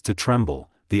ceased to tremble,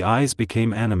 the eyes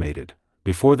became animated.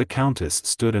 Before the countess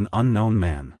stood an unknown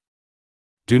man.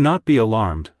 "Do not be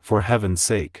alarmed, for heaven's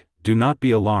sake, do not be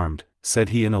alarmed," said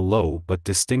he in a low but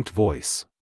distinct voice.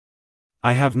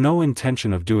 "I have no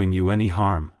intention of doing you any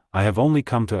harm, I have only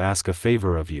come to ask a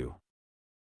favor of you."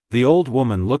 The old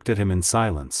woman looked at him in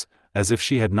silence, as if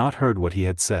she had not heard what he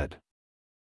had said.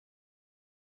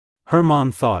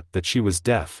 Hermann thought that she was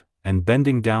deaf, and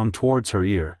bending down towards her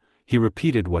ear, he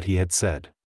repeated what he had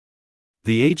said.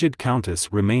 The aged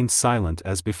countess remained silent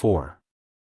as before.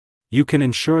 "You can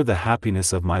ensure the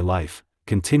happiness of my life,"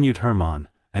 continued Hermann,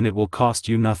 "and it will cost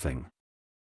you nothing.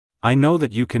 I know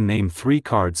that you can name 3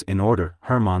 cards in order."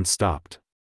 Hermann stopped.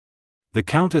 The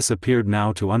countess appeared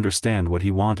now to understand what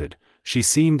he wanted. She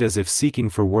seemed as if seeking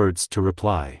for words to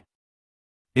reply.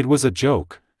 "It was a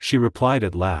joke," she replied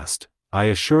at last. "I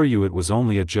assure you it was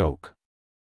only a joke."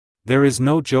 "There is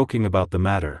no joking about the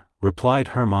matter," replied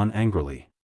Hermann angrily.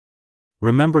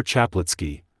 "Remember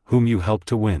Chaplitsky, whom you helped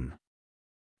to win."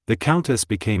 The countess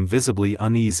became visibly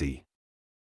uneasy.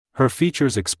 Her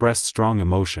features expressed strong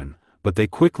emotion, but they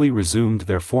quickly resumed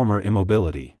their former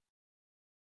immobility.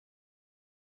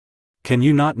 "Can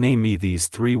you not name me these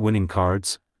 3 winning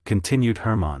cards?" continued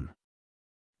Hermann.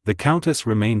 The countess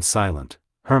remained silent.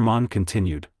 Hermann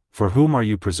continued, "For whom are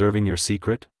you preserving your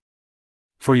secret?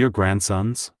 For your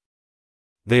grandsons?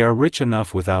 They are rich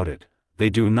enough without it, they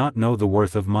do not know the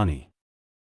worth of money.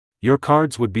 Your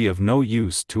cards would be of no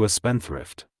use to a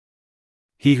spendthrift.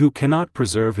 He who cannot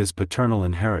preserve his paternal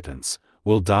inheritance,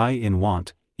 will die in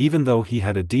want, even though he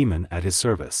had a demon at his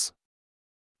service.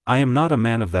 I am not a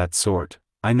man of that sort,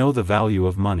 I know the value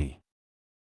of money.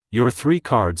 Your 3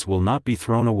 cards will not be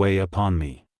thrown away upon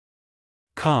me.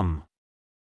 Come."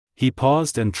 He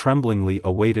paused and tremblingly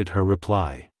awaited her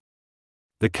reply.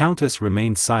 The countess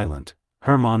remained silent.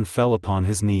 Hermann fell upon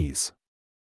his knees.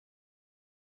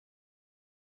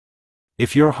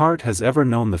 "If your heart has ever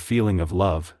known the feeling of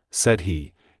love," said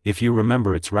he, "if you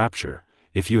remember its rapture,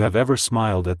 if you have ever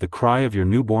smiled at the cry of your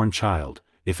newborn child,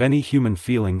 if any human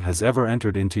feeling has ever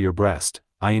entered into your breast,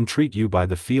 I entreat you by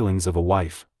the feelings of a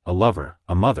wife, a lover,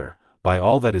 a mother, by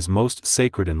all that is most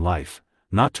sacred in life,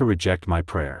 not to reject my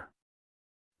prayer.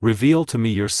 Reveal to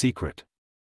me your secret.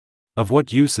 Of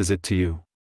what use is it to you?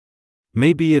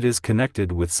 Maybe it is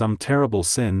connected with some terrible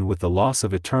sin, with the loss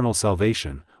of eternal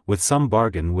salvation, with some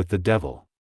bargain with the devil.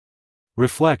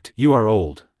 Reflect, you are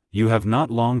old, you have not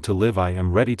long to live. I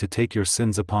am ready to take your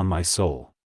sins upon my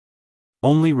soul.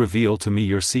 Only reveal to me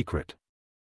your secret.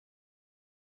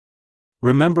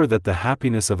 Remember that the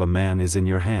happiness of a man is in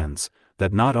your hands,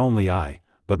 that not only I,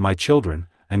 but my children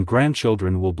and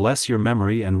grandchildren will bless your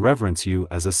memory and reverence you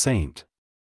as a saint."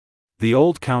 The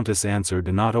old countess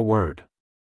answered not a word.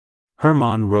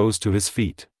 Hermann rose to his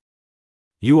feet.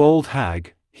 "You old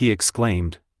hag," he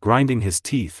exclaimed, grinding his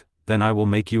teeth, "then I will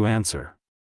make you answer."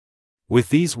 With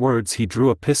these words he drew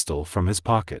a pistol from his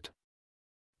pocket.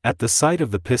 At the sight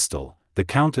of the pistol, the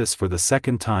countess for the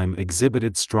second time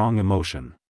exhibited strong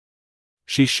emotion.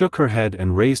 She shook her head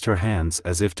and raised her hands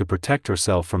as if to protect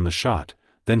herself from the shot,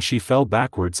 then she fell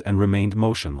backwards and remained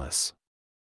motionless.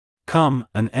 "Come,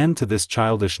 an end to this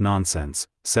childish nonsense,"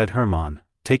 said Hermann,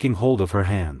 taking hold of her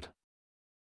hand.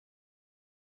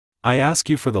 I ask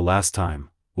you for the last time,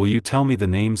 will you tell me the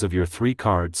names of your 3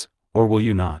 cards, or will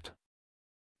you not?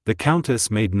 The countess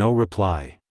made no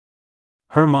reply.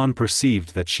 Hermann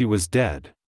perceived that she was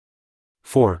dead.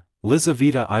 For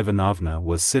Lizaveta Ivanovna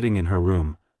was sitting in her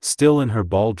room, still in her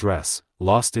ball dress,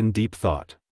 lost in deep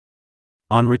thought.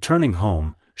 On returning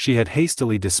home, she had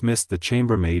hastily dismissed the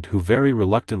chambermaid who very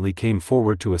reluctantly came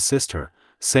forward to assist her,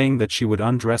 saying that she would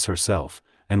undress herself,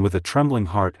 and with a trembling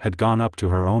heart had gone up to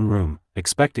her own room,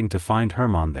 expecting to find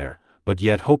Hermann there, but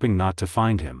yet hoping not to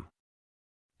find him.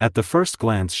 At the first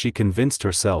glance she convinced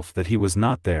herself that he was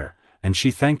not there, and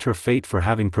she thanked her fate for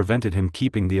having prevented him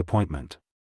keeping the appointment.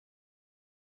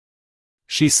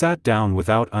 She sat down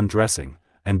without undressing,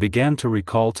 and began to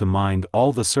recall to mind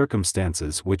all the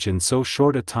circumstances which in so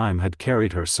short a time had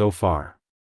carried her so far.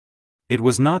 It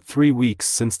was not 3 weeks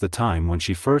since the time when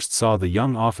she first saw the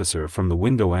young officer from the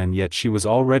window, and yet she was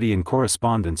already in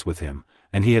correspondence with him,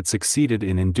 and he had succeeded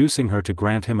in inducing her to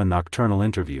grant him a nocturnal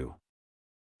interview.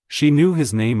 She knew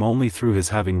his name only through his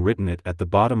having written it at the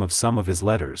bottom of some of his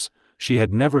letters. She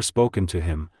had never spoken to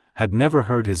him, had never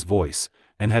heard his voice,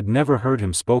 and had never heard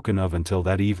him spoken of until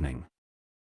that evening.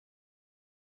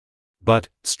 But,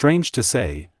 strange to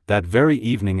say, that very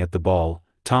evening at the ball,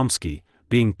 Tomsky,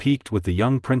 being piqued with the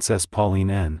young Princess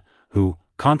Pauline N., who,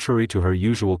 contrary to her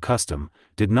usual custom,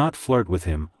 did not flirt with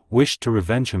him, wished to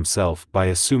revenge himself by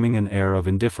assuming an air of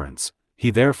indifference.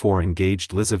 He therefore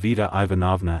engaged Lizaveta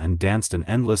Ivanovna and danced an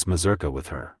endless mazurka with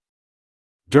her.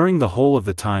 During the whole of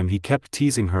the time he kept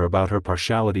teasing her about her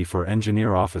partiality for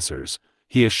engineer officers.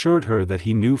 He assured her that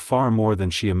he knew far more than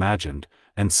she imagined,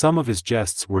 and some of his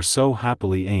jests were so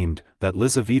happily aimed that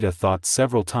Lizaveta thought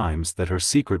several times that her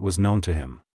secret was known to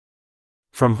him.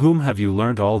 "From whom have you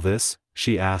learnt all this?"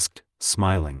 she asked,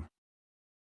 smiling.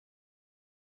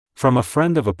 "From a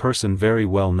friend of a person very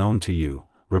well known to you,"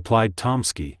 replied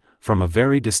Tomsky, "from a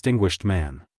very distinguished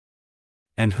man."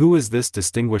 "And who is this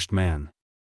distinguished man?"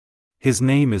 "His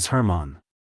name is Hermann."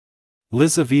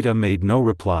 Lizaveta made no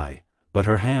reply, but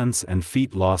her hands and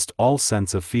feet lost all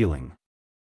sense of feeling.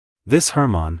 "This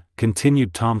Hermann,"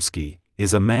 continued Tomsky,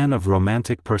 "is a man of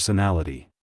romantic personality.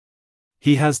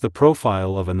 He has the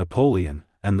profile of a Napoleon,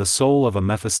 and the soul of a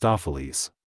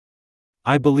Mephistopheles.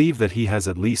 I believe that he has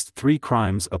at least 3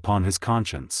 crimes upon his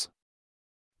conscience.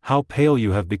 How pale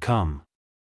you have become!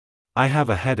 I have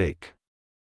a headache.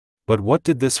 But what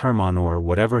did this Hermann, or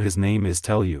whatever his name is,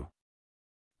 tell you?"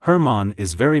 "Hermann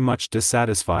is very much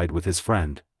dissatisfied with his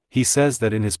friend. He says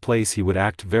that in his place he would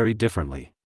act very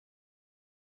differently.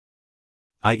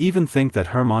 I even think that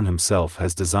Hermann himself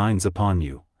has designs upon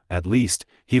you. At least,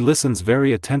 he listens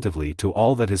very attentively to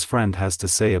all that his friend has to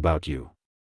say about you."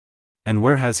 "And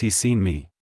where has he seen me?"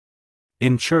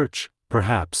 "In church,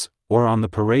 perhaps, or on the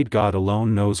parade, God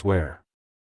alone knows where.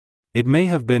 It may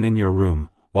have been in your room,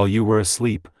 while you were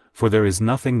asleep, for there is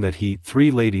nothing that he—"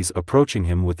 3 ladies approaching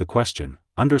him with the question,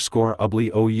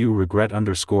 _ou regret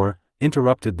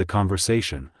interrupted the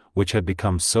conversation, which had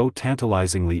become so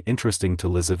tantalizingly interesting to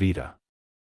Lizaveta.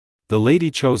 The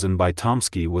lady chosen by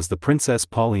Tomsky was the Princess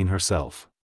Pauline herself.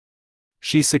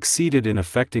 She succeeded in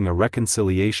effecting a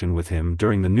reconciliation with him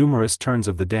during the numerous turns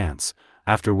of the dance,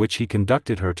 after which he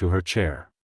conducted her to her chair.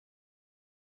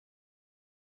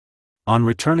 On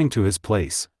returning to his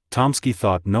place, Tomsky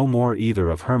thought no more either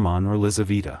of Hermann or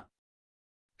Lizaveta.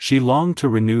 She longed to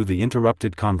renew the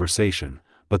interrupted conversation,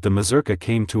 but the mazurka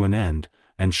came to an end,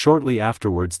 and shortly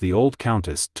afterwards the old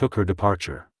countess took her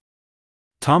departure.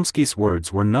 Tomsky's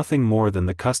words were nothing more than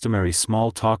the customary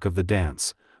small talk of the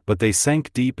dance, but they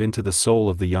sank deep into the soul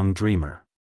of the young dreamer.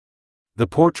 The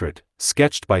portrait,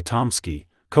 sketched by Tomsky,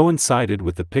 coincided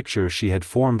with the picture she had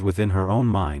formed within her own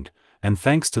mind, and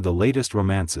thanks to the latest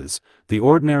romances, the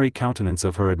ordinary countenance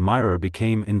of her admirer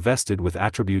became invested with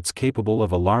attributes capable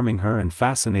of alarming her and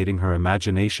fascinating her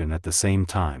imagination at the same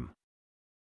time.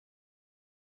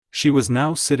 She was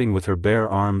now sitting with her bare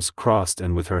arms crossed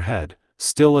and with her head,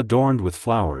 still adorned with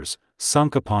flowers,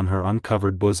 sunk upon her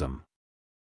uncovered bosom.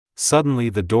 Suddenly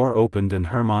the door opened and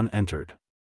Hermann entered.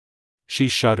 She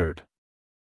shuddered.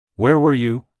 "Where were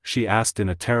you?" she asked in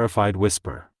a terrified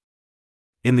whisper.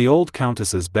 "In the old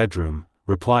countess's bedroom,"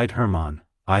 replied Hermann.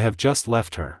 "I have just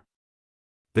left her.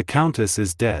 The countess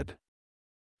is dead."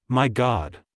 "My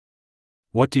God!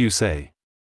 What do you say?"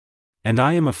 "And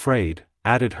I am afraid,"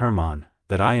 added Hermann,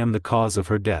 "that I am the cause of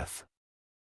her death."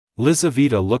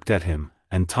 Lizaveta looked at him,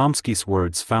 and Tomsky's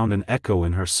words found an echo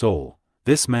in her soul.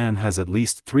 This man has at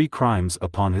least 3 crimes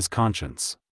upon his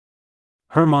conscience.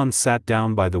 Hermann sat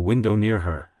down by the window near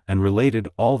her, and related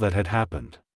all that had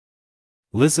happened.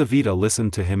 Lizaveta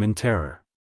listened to him in terror.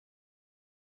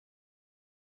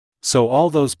 "So all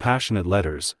those passionate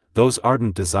letters, those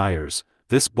ardent desires,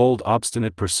 this bold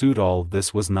obstinate pursuit, all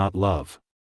this was not love.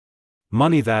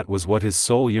 Money, that was what his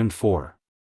soul yearned for.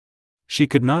 She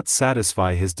could not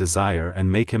satisfy his desire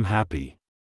and make him happy.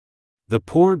 The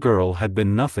poor girl had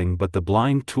been nothing but the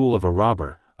blind tool of a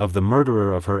robber, of the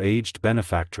murderer of her aged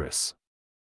benefactress.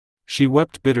 She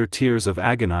wept bitter tears of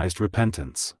agonized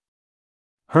repentance.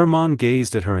 Hermann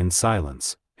gazed at her in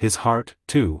silence. His heart,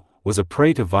 too, was a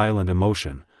prey to violent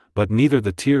emotion, but neither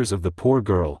the tears of the poor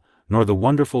girl, nor the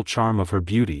wonderful charm of her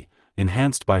beauty,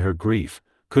 enhanced by her grief,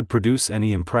 could produce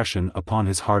any impression upon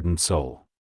his hardened soul.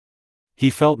 He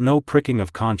felt no pricking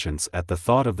of conscience at the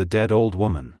thought of the dead old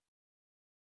woman.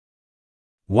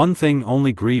 One thing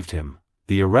only grieved him,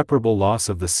 the irreparable loss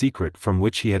of the secret from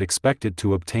which he had expected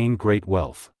to obtain great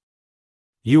wealth.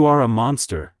 "You are a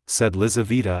monster," said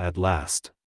Lizaveta at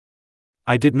last.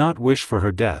 "I did not wish for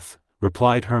her death,"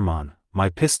 replied Hermann, "my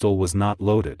pistol was not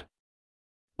loaded."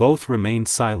 Both remained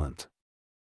silent.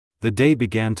 The day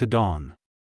began to dawn.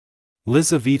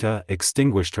 Lizaveta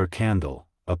extinguished her candle,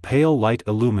 a pale light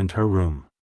illumined her room.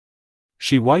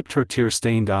 She wiped her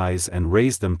tear-stained eyes and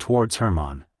raised them towards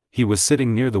Hermann. He was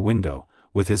sitting near the window,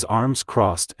 with his arms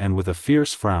crossed and with a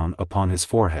fierce frown upon his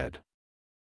forehead.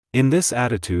 In this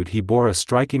attitude he bore a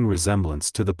striking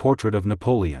resemblance to the portrait of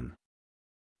Napoleon.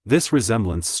 This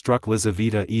resemblance struck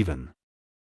Lizaveta even.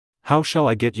 "How shall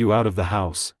I get you out of the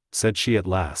house?" said she at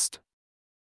last.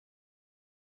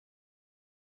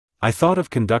 "I thought of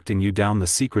conducting you down the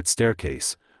secret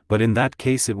staircase, but in that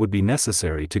case it would be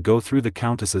necessary to go through the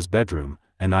Countess's bedroom,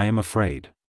 and I am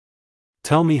afraid.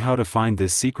 Tell me how to find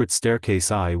this secret staircase,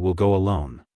 I will go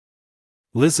alone."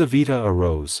 Lizaveta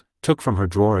arose, took from her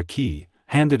drawer a key,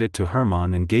 handed it to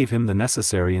Hermann and gave him the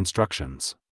necessary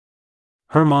instructions.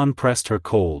 Hermann pressed her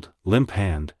cold, limp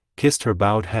hand, kissed her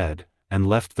bowed head, and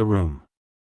left the room.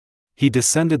 He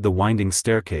descended the winding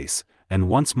staircase, and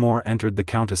once more entered the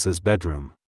Countess's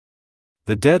bedroom.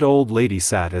 The dead old lady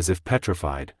sat as if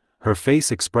petrified, her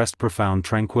face expressed profound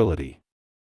tranquility.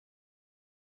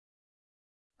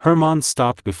 Hermann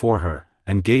stopped before her,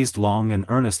 and gazed long and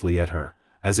earnestly at her,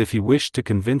 as if he wished to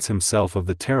convince himself of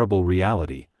the terrible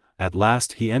reality. At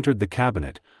last he entered the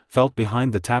cabinet, felt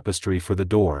behind the tapestry for the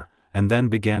door, and then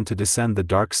began to descend the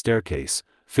dark staircase,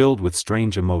 filled with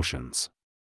strange emotions.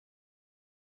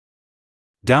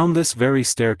 Down this very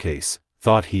staircase,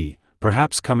 thought he,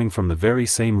 perhaps coming from the very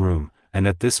same room, and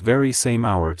at this very same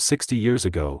hour 60 years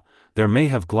ago, there may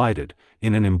have glided,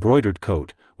 in an embroidered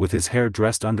coat, with his hair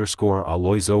dressed _à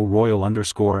l'oiseau royal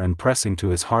and pressing to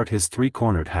his heart his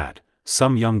three-cornered hat,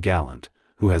 some young gallant,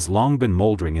 who has long been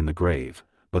mouldering in the grave,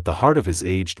 but the heart of his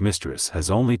aged mistress has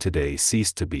only today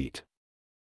ceased to beat.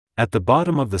 At the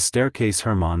bottom of the staircase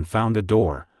Hermann found a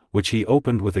door, which he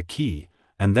opened with a key,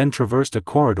 and then traversed a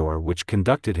corridor which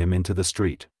conducted him into the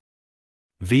street.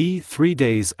 3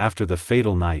 days after the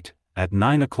fatal night, at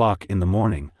 9 o'clock in the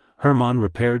morning, Hermann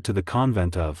repaired to the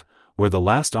convent of, where the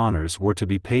last honors were to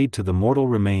be paid to the mortal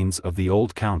remains of the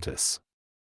old countess.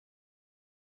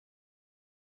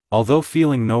 Although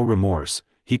feeling no remorse,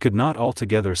 he could not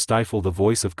altogether stifle the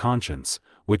voice of conscience,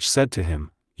 which said to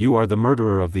him, "You are the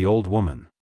murderer of the old woman."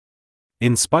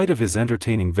 In spite of his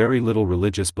entertaining very little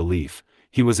religious belief,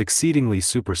 he was exceedingly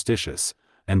superstitious,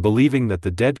 and believing that the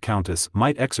dead countess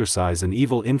might exercise an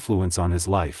evil influence on his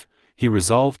life, he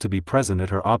resolved to be present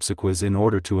at her obsequies in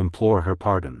order to implore her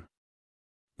pardon.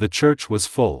 The church was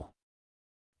full.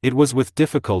 It was with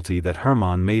difficulty that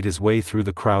Hermann made his way through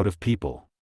the crowd of people.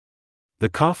 The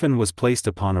coffin was placed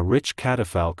upon a rich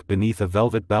catafalque beneath a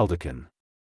velvet baldachin.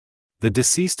 The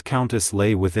deceased countess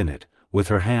lay within it, with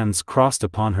her hands crossed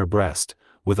upon her breast,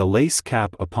 with a lace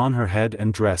cap upon her head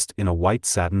and dressed in a white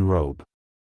satin robe.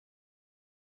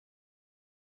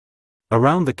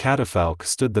 Around the catafalque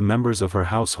stood the members of her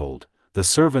household, the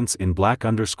servants in black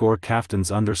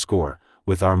 _caftans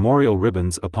with armorial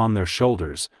ribbons upon their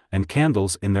shoulders, and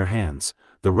candles in their hands,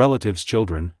 the relatives'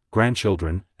 children,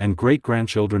 grandchildren, and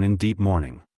great-grandchildren in deep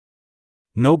mourning.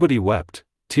 Nobody wept,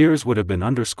 tears would have been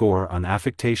on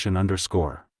affectation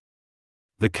 _.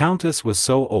 The countess was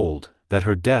so old, that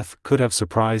her death could have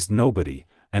surprised nobody,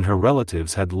 and her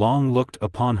relatives had long looked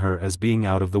upon her as being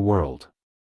out of the world.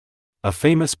 A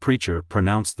famous preacher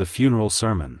pronounced the funeral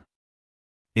sermon.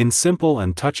 In simple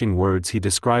and touching words he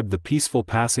described the peaceful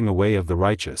passing away of the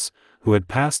righteous, who had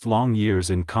passed long years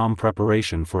in calm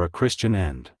preparation for a Christian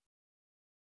end.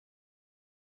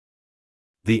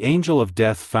 "The angel of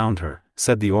death found her,"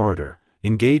 said the orator,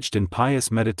 "engaged in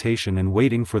pious meditation and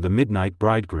waiting for the midnight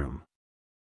bridegroom."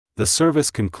 The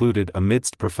service concluded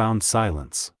amidst profound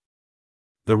silence.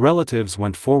 The relatives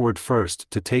went forward first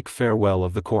to take farewell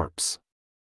of the corpse.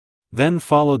 Then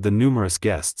followed the numerous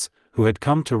guests, who had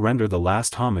come to render the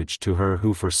last homage to her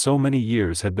who for so many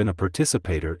years had been a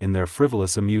participator in their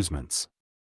frivolous amusements.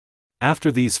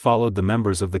 After these followed the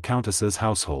members of the countess's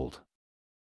household.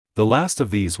 The last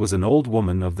of these was an old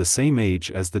woman of the same age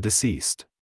as the deceased.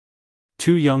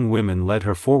 Two young women led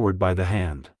her forward by the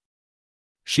hand.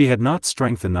 She had not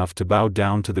strength enough to bow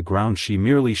down to the ground. She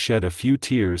merely shed a few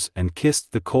tears and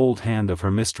kissed the cold hand of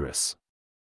her mistress.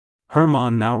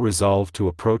 Hermann now resolved to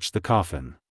approach the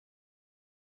coffin.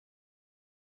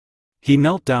 He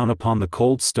knelt down upon the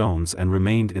cold stones and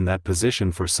remained in that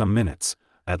position for some minutes.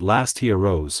 At last he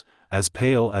arose, as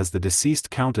pale as the deceased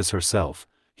countess herself.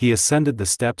 He ascended the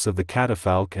steps of the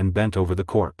catafalque and bent over the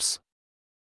corpse.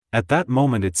 At that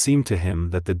moment it seemed to him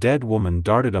that the dead woman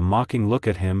darted a mocking look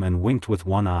at him and winked with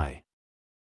one eye.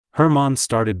 Hermann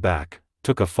started back,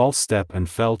 took a false step and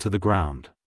fell to the ground.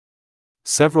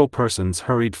 Several persons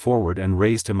hurried forward and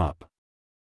raised him up.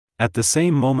 At the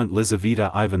same moment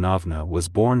Lizaveta Ivanovna was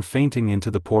borne fainting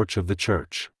into the porch of the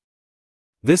church.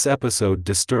 This episode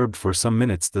disturbed for some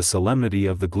minutes the solemnity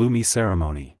of the gloomy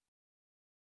ceremony.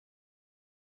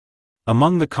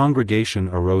 Among the congregation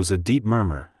arose a deep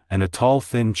murmur, and a tall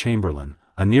thin chamberlain,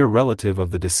 a near relative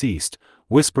of the deceased,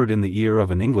 whispered in the ear of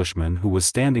an Englishman who was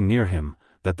standing near him,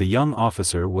 that the young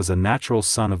officer was a natural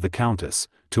son of the countess,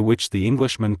 to which the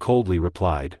Englishman coldly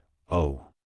replied, "Oh."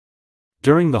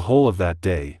 During the whole of that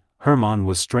day, Hermann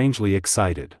was strangely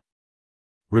excited.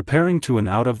 Repairing to an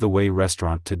out-of-the-way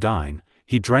restaurant to dine,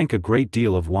 he drank a great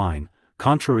deal of wine,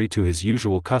 contrary to his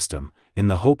usual custom, in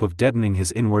the hope of deadening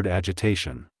his inward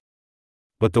agitation.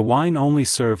 But the wine only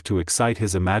served to excite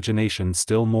his imagination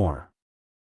still more.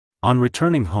 On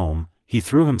returning home, he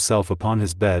threw himself upon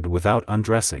his bed without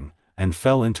undressing, and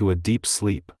fell into a deep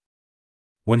sleep.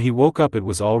 When he woke up it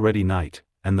was already night,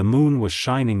 and the moon was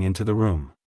shining into the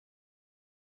room.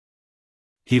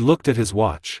 He looked at his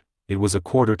watch. It was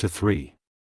 2:45.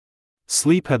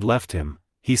 Sleep had left him.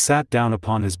 He sat down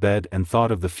upon his bed and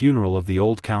thought of the funeral of the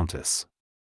old countess.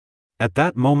 At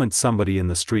that moment somebody in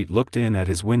the street looked in at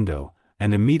his window,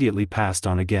 and immediately passed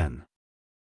on again.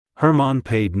 Hermann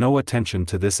paid no attention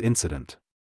to this incident.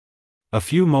 A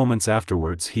few moments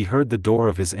afterwards he heard the door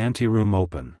of his anteroom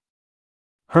open.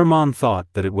 Hermann thought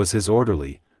that it was his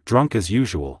orderly, drunk as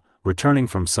usual, returning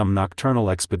from some nocturnal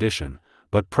expedition,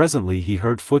 but presently he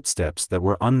heard footsteps that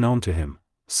were unknown to him.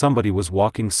 Somebody was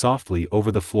walking softly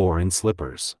over the floor in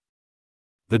slippers.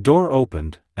 The door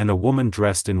opened, and a woman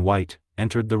dressed in white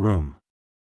entered the room.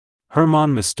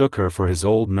 Hermann mistook her for his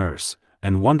old nurse,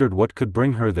 and wondered what could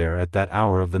bring her there at that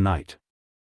hour of the night.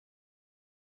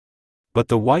 But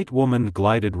the white woman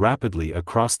glided rapidly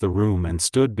across the room and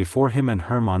stood before him, and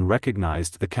Hermann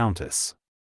recognized the countess.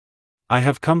 "I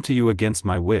have come to you against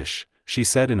my wish," she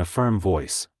said in a firm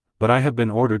voice, "but I have been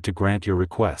ordered to grant your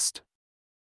request.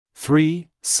 3,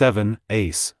 7,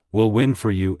 ace, will win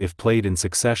for you if played in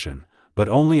succession, but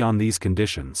only on these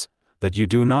conditions, that you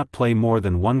do not play more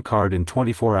than one card in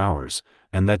 24 hours,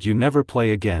 and that you never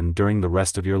play again during the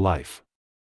rest of your life.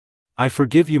 I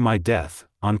forgive you my death,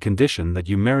 on condition that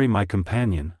you marry my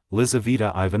companion,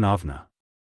 Lizaveta Ivanovna."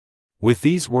 With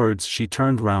these words she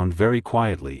turned round very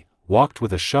quietly, walked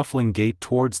with a shuffling gait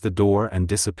towards the door and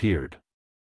disappeared.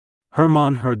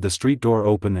 Hermann heard the street door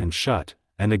open and shut,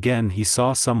 and again he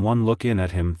saw someone look in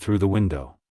at him through the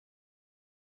window.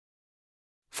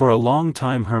 For a long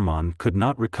time Hermann could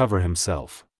not recover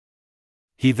himself.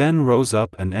 He then rose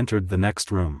up and entered the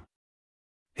next room.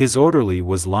 His orderly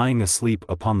was lying asleep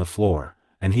upon the floor,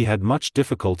 and he had much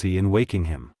difficulty in waking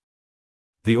him.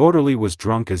 The orderly was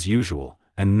drunk as usual,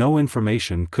 and no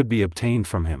information could be obtained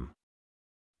from him.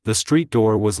 The street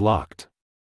door was locked.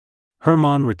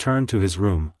 Hermann returned to his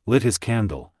room, lit his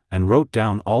candle, and wrote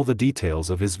down all the details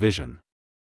of his vision.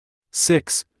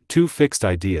 6. Two fixed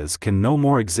ideas can no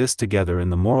more exist together in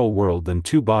the moral world than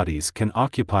two bodies can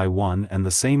occupy one and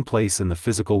the same place in the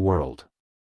physical world.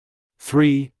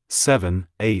 3, 7,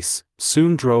 ace,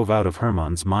 soon drove out of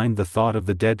Hermann's mind the thought of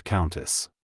the dead countess.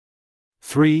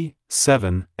 3,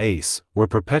 7, ace, were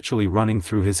perpetually running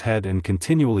through his head and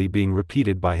continually being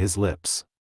repeated by his lips.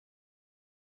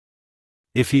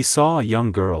 If he saw a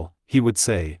young girl, he would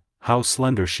say, "How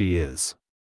slender she is!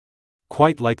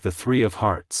 Quite like the 3 of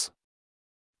hearts."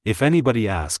 If anybody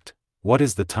asked, "What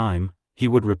is the time?" he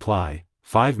would reply,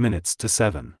 5 minutes to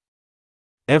 7.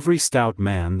 Every stout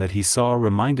man that he saw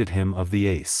reminded him of the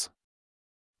ace.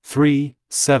 3,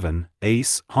 7,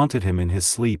 ace haunted him in his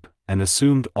sleep, and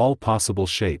assumed all possible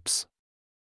shapes.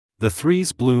 The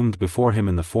 3s bloomed before him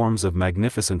in the forms of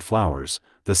magnificent flowers,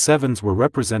 the 7s were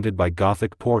represented by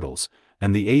Gothic portals,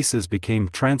 and the aces became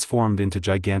transformed into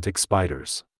gigantic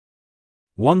spiders.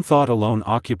 One thought alone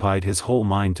occupied his whole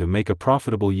mind: to make a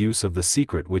profitable use of the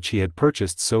secret which he had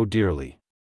purchased so dearly.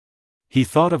 He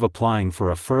thought of applying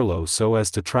for a furlough so as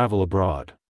to travel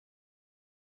abroad.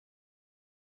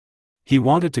 He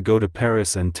wanted to go to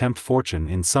Paris and tempt fortune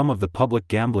in some of the public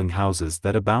gambling houses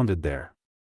that abounded there.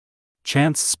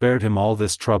 Chance spared him all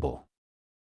this trouble.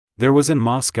 There was in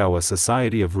Moscow a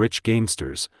society of rich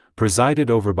gamesters, presided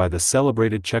over by the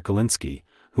celebrated Chekalinsky,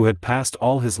 who had passed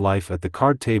all his life at the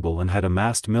card table and had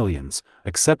amassed millions,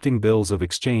 accepting bills of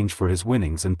exchange for his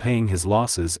winnings and paying his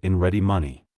losses in ready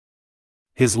money.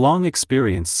 His long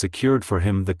experience secured for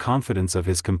him the confidence of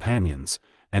his companions,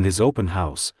 and his open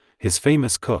house, his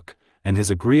famous cook, and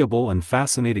his agreeable and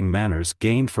fascinating manners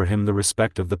gained for him the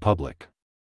respect of the public.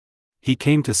 He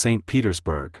came to St.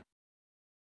 Petersburg.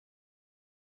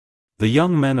 The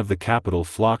young men of the capital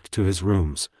flocked to his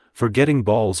rooms, forgetting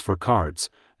balls for cards,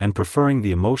 and preferring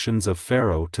the emotions of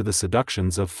faro to the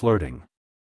seductions of flirting.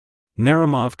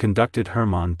 Naramov conducted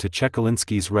Hermann to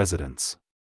Chekalinsky's residence.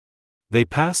 They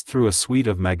passed through a suite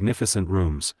of magnificent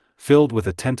rooms, filled with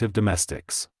attentive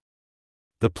domestics.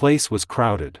 The place was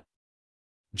crowded.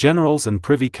 Generals and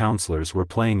privy councillors were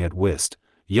playing at whist,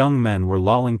 young men were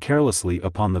lolling carelessly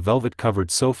upon the velvet-covered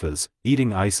sofas,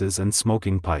 eating ices and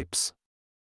smoking pipes.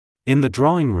 In the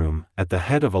drawing-room, at the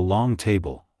head of a long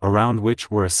table, around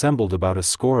which were assembled about a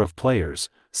score of players,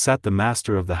 sat the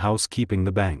master of the house keeping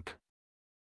the bank.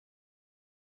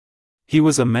 He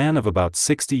was a man of about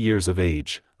 60 years of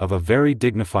age, of a very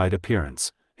dignified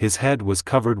appearance. His head was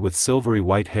covered with silvery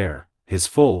white hair, his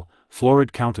full,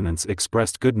 florid countenance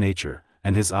expressed good nature,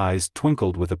 and his eyes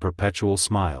twinkled with a perpetual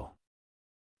smile.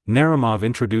 Naramov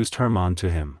introduced Hermann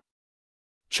to him.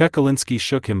 Chekalinsky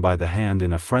shook him by the hand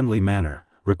in a friendly manner,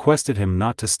 requested him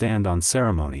not to stand on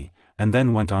ceremony, and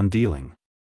then went on dealing.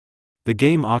 The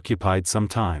game occupied some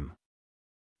time.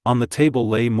 On the table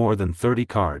lay more than 30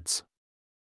 cards.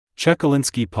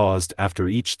 Chekalinsky paused after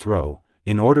each throw,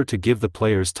 in order to give the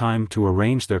players time to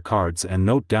arrange their cards and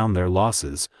note down their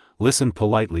losses, listened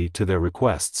politely to their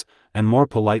requests, and more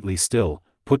politely still,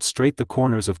 put straight the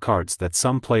corners of cards that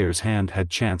some player's hand had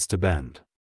chanced to bend.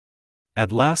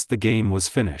 At last the game was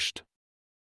finished.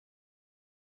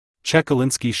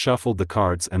 Chekalinsky shuffled the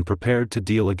cards and prepared to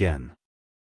deal again.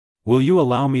 "Will you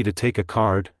allow me to take a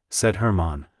card?" said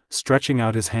Hermann, stretching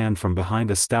out his hand from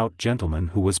behind a stout gentleman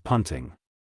who was punting.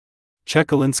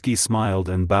 Chekalinsky smiled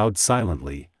and bowed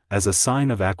silently, as a sign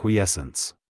of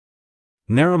acquiescence.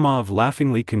 Naramov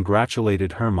laughingly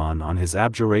congratulated Hermann on his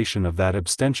abjuration of that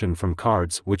abstention from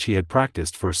cards which he had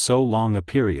practiced for so long a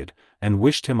period, and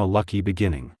wished him a lucky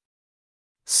beginning.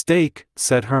 "Stake,"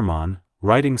 said Hermann,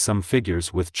 writing some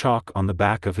figures with chalk on the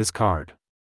back of his card.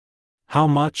 "How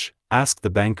much?" asked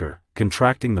the banker,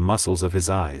 contracting the muscles of his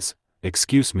eyes.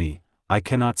 "Excuse me, I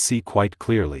cannot see quite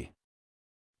clearly."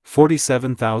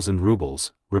 47,000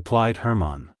 rubles, replied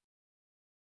Hermann.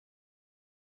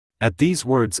 At these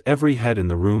words every head in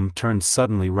the room turned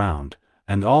suddenly round,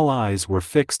 and all eyes were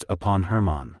fixed upon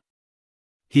Hermann.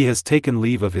 "He has taken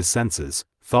leave of his senses,"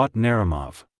 thought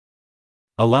Naramov.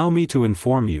 "Allow me to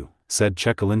inform you," said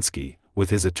Chekalinsky,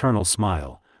 with his eternal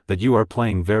smile, "that you are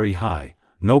playing very high.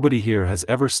 Nobody here has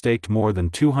ever staked more than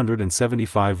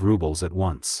 275 rubles at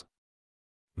once."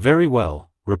 "Very well,"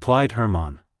 replied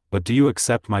Hermann, "but do you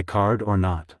accept my card or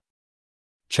not?"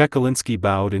 Chekalinsky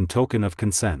bowed in token of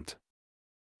consent.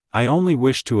 "I only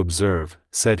wish to observe,"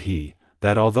 said he,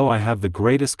 "that although I have the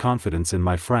greatest confidence in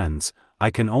my friends,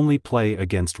 I can only play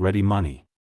against ready money.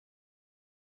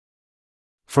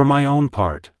 For my own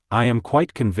part, I am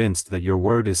quite convinced that your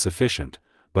word is sufficient,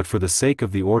 but for the sake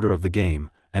of the order of the game,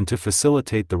 and to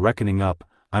facilitate the reckoning up,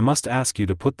 I must ask you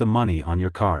to put the money on your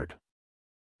card."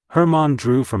 Hermann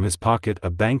drew from his pocket a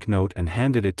banknote and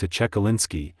handed it to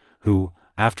Chekalinsky, who,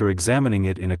 after examining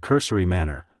it in a cursory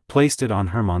manner, placed it on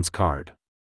Hermann's card.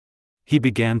 He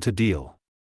began to deal.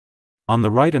 On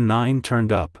the right a 9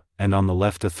 turned up, and on the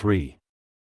left a 3.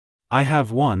 "I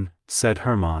have won," said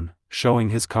Hermann, showing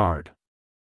his card.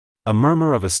 A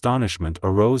murmur of astonishment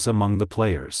arose among the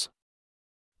players.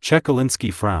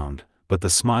 Chekalinsky frowned, but the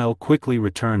smile quickly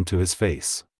returned to his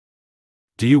face.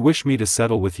 "Do you wish me to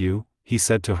settle with you?" he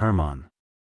said to Hermann.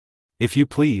 "If you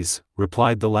please,"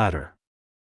 replied the latter.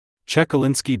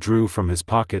 Chekalinsky drew from his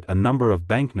pocket a number of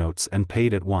banknotes and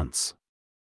paid at once.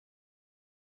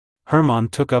 Hermann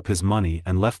took up his money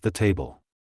and left the table.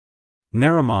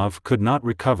 Naramov could not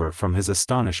recover from his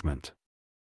astonishment.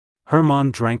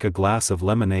 Hermann drank a glass of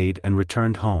lemonade and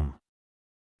returned home.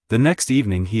 The next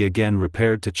evening he again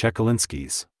repaired to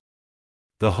Chekalinsky's.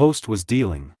 The host was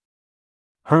dealing.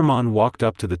 Hermann walked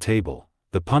up to the table.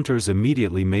 The punters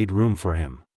immediately made room for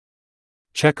him.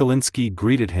 Chekalinsky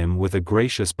greeted him with a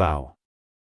gracious bow.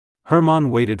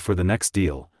 Hermann waited for the next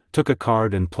deal, took a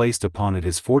card and placed upon it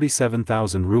his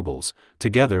 47,000 rubles,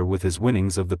 together with his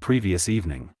winnings of the previous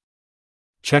evening.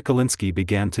 Chekalinsky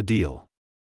began to deal.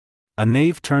 A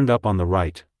knave turned up on the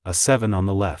right, a 7 on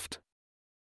the left.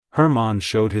 Hermann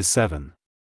showed his 7.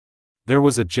 There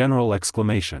was a general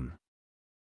exclamation.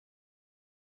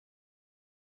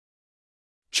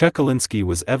 Chekalinsky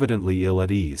was evidently ill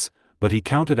at ease, but he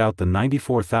counted out the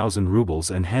 94,000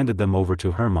 rubles and handed them over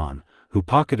to Hermann, who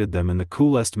pocketed them in the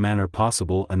coolest manner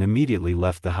possible and immediately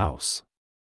left the house.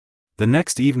 The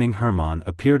next evening Hermann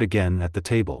appeared again at the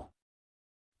table.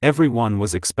 Everyone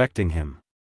was expecting him.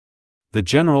 The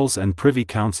generals and privy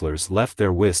councillors left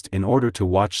their whist in order to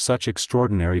watch such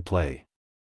extraordinary play.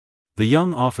 The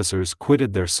young officers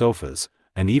quitted their sofas,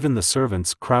 and even the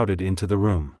servants crowded into the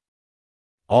room.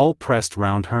 All pressed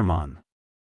round Hermann.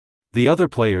 The other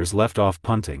players left off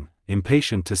punting,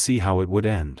 impatient to see how it would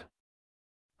end.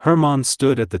 Hermann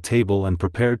stood at the table and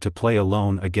prepared to play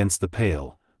alone against the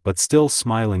pale, but still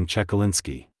smiling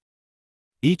Chekalinsky.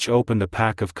 Each opened a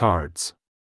pack of cards.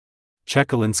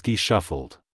 Chekalinsky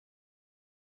shuffled.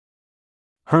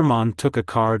 Hermann took a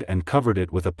card and covered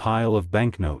it with a pile of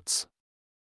banknotes.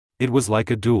 It was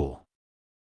like a duel.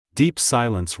 Deep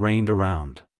silence reigned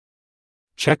around.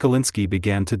 Chekalinsky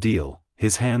began to deal,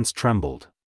 his hands trembled.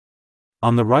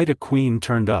 On the right a queen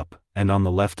turned up, and on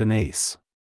the left an ace.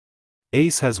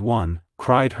 "Ace has won,"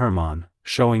 cried Hermann,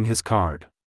 showing his card.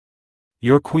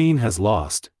 "Your queen has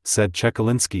lost," said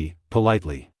Chekalinsky,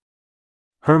 politely.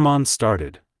 Hermann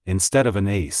started. Instead of an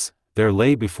ace, there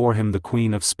lay before him the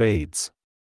Queen of Spades.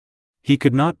 He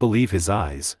could not believe his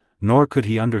eyes, nor could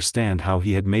he understand how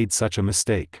he had made such a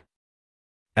mistake.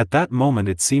 At that moment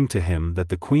it seemed to him that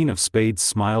the Queen of Spades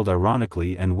smiled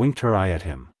ironically and winked her eye at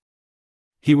him.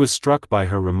 He was struck by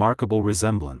her remarkable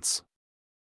resemblance.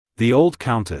 "The old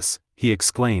countess," he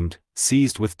exclaimed,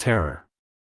 seized with terror.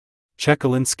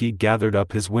 Chekalinsky gathered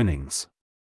up his winnings.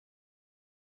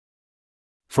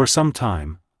 For some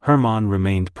time, Hermann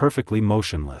remained perfectly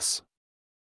motionless.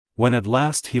 When at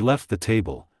last he left the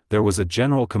table, there was a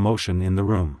general commotion in the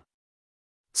room.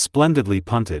 "Splendidly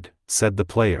punted," said the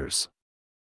players.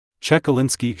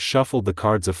 Chekalinsky shuffled the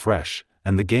cards afresh,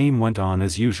 and the game went on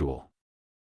as usual.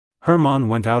 Hermann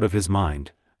went out of his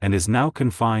mind, and is now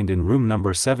confined in room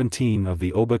number 17 of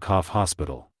the Obukov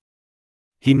hospital.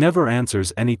 He never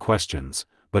answers any questions,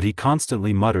 but he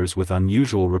constantly mutters with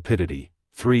unusual rapidity,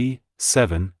 3,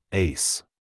 7, ace.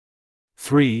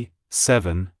 3,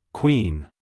 7, queen.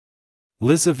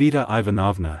 Lizaveta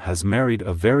Ivanovna has married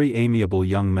a very amiable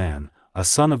young man, a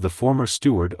son of the former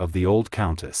steward of the old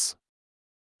countess.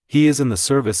 He is in the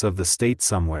service of the state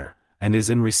somewhere, and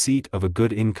is in receipt of a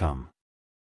good income.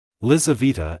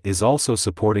 Lizaveta is also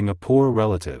supporting a poor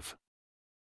relative.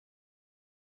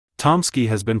 Tomsky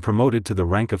has been promoted to the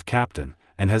rank of captain,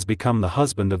 and has become the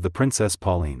husband of the Princess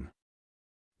Pauline.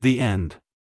 The end.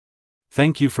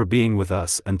 Thank you for being with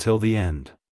us until the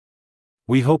end.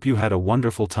 We hope you had a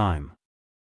wonderful time.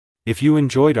 If you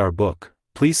enjoyed our book,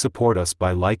 please support us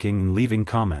by liking and leaving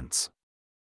comments.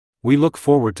 We look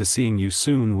forward to seeing you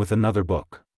soon with another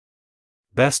book.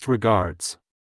 Best regards.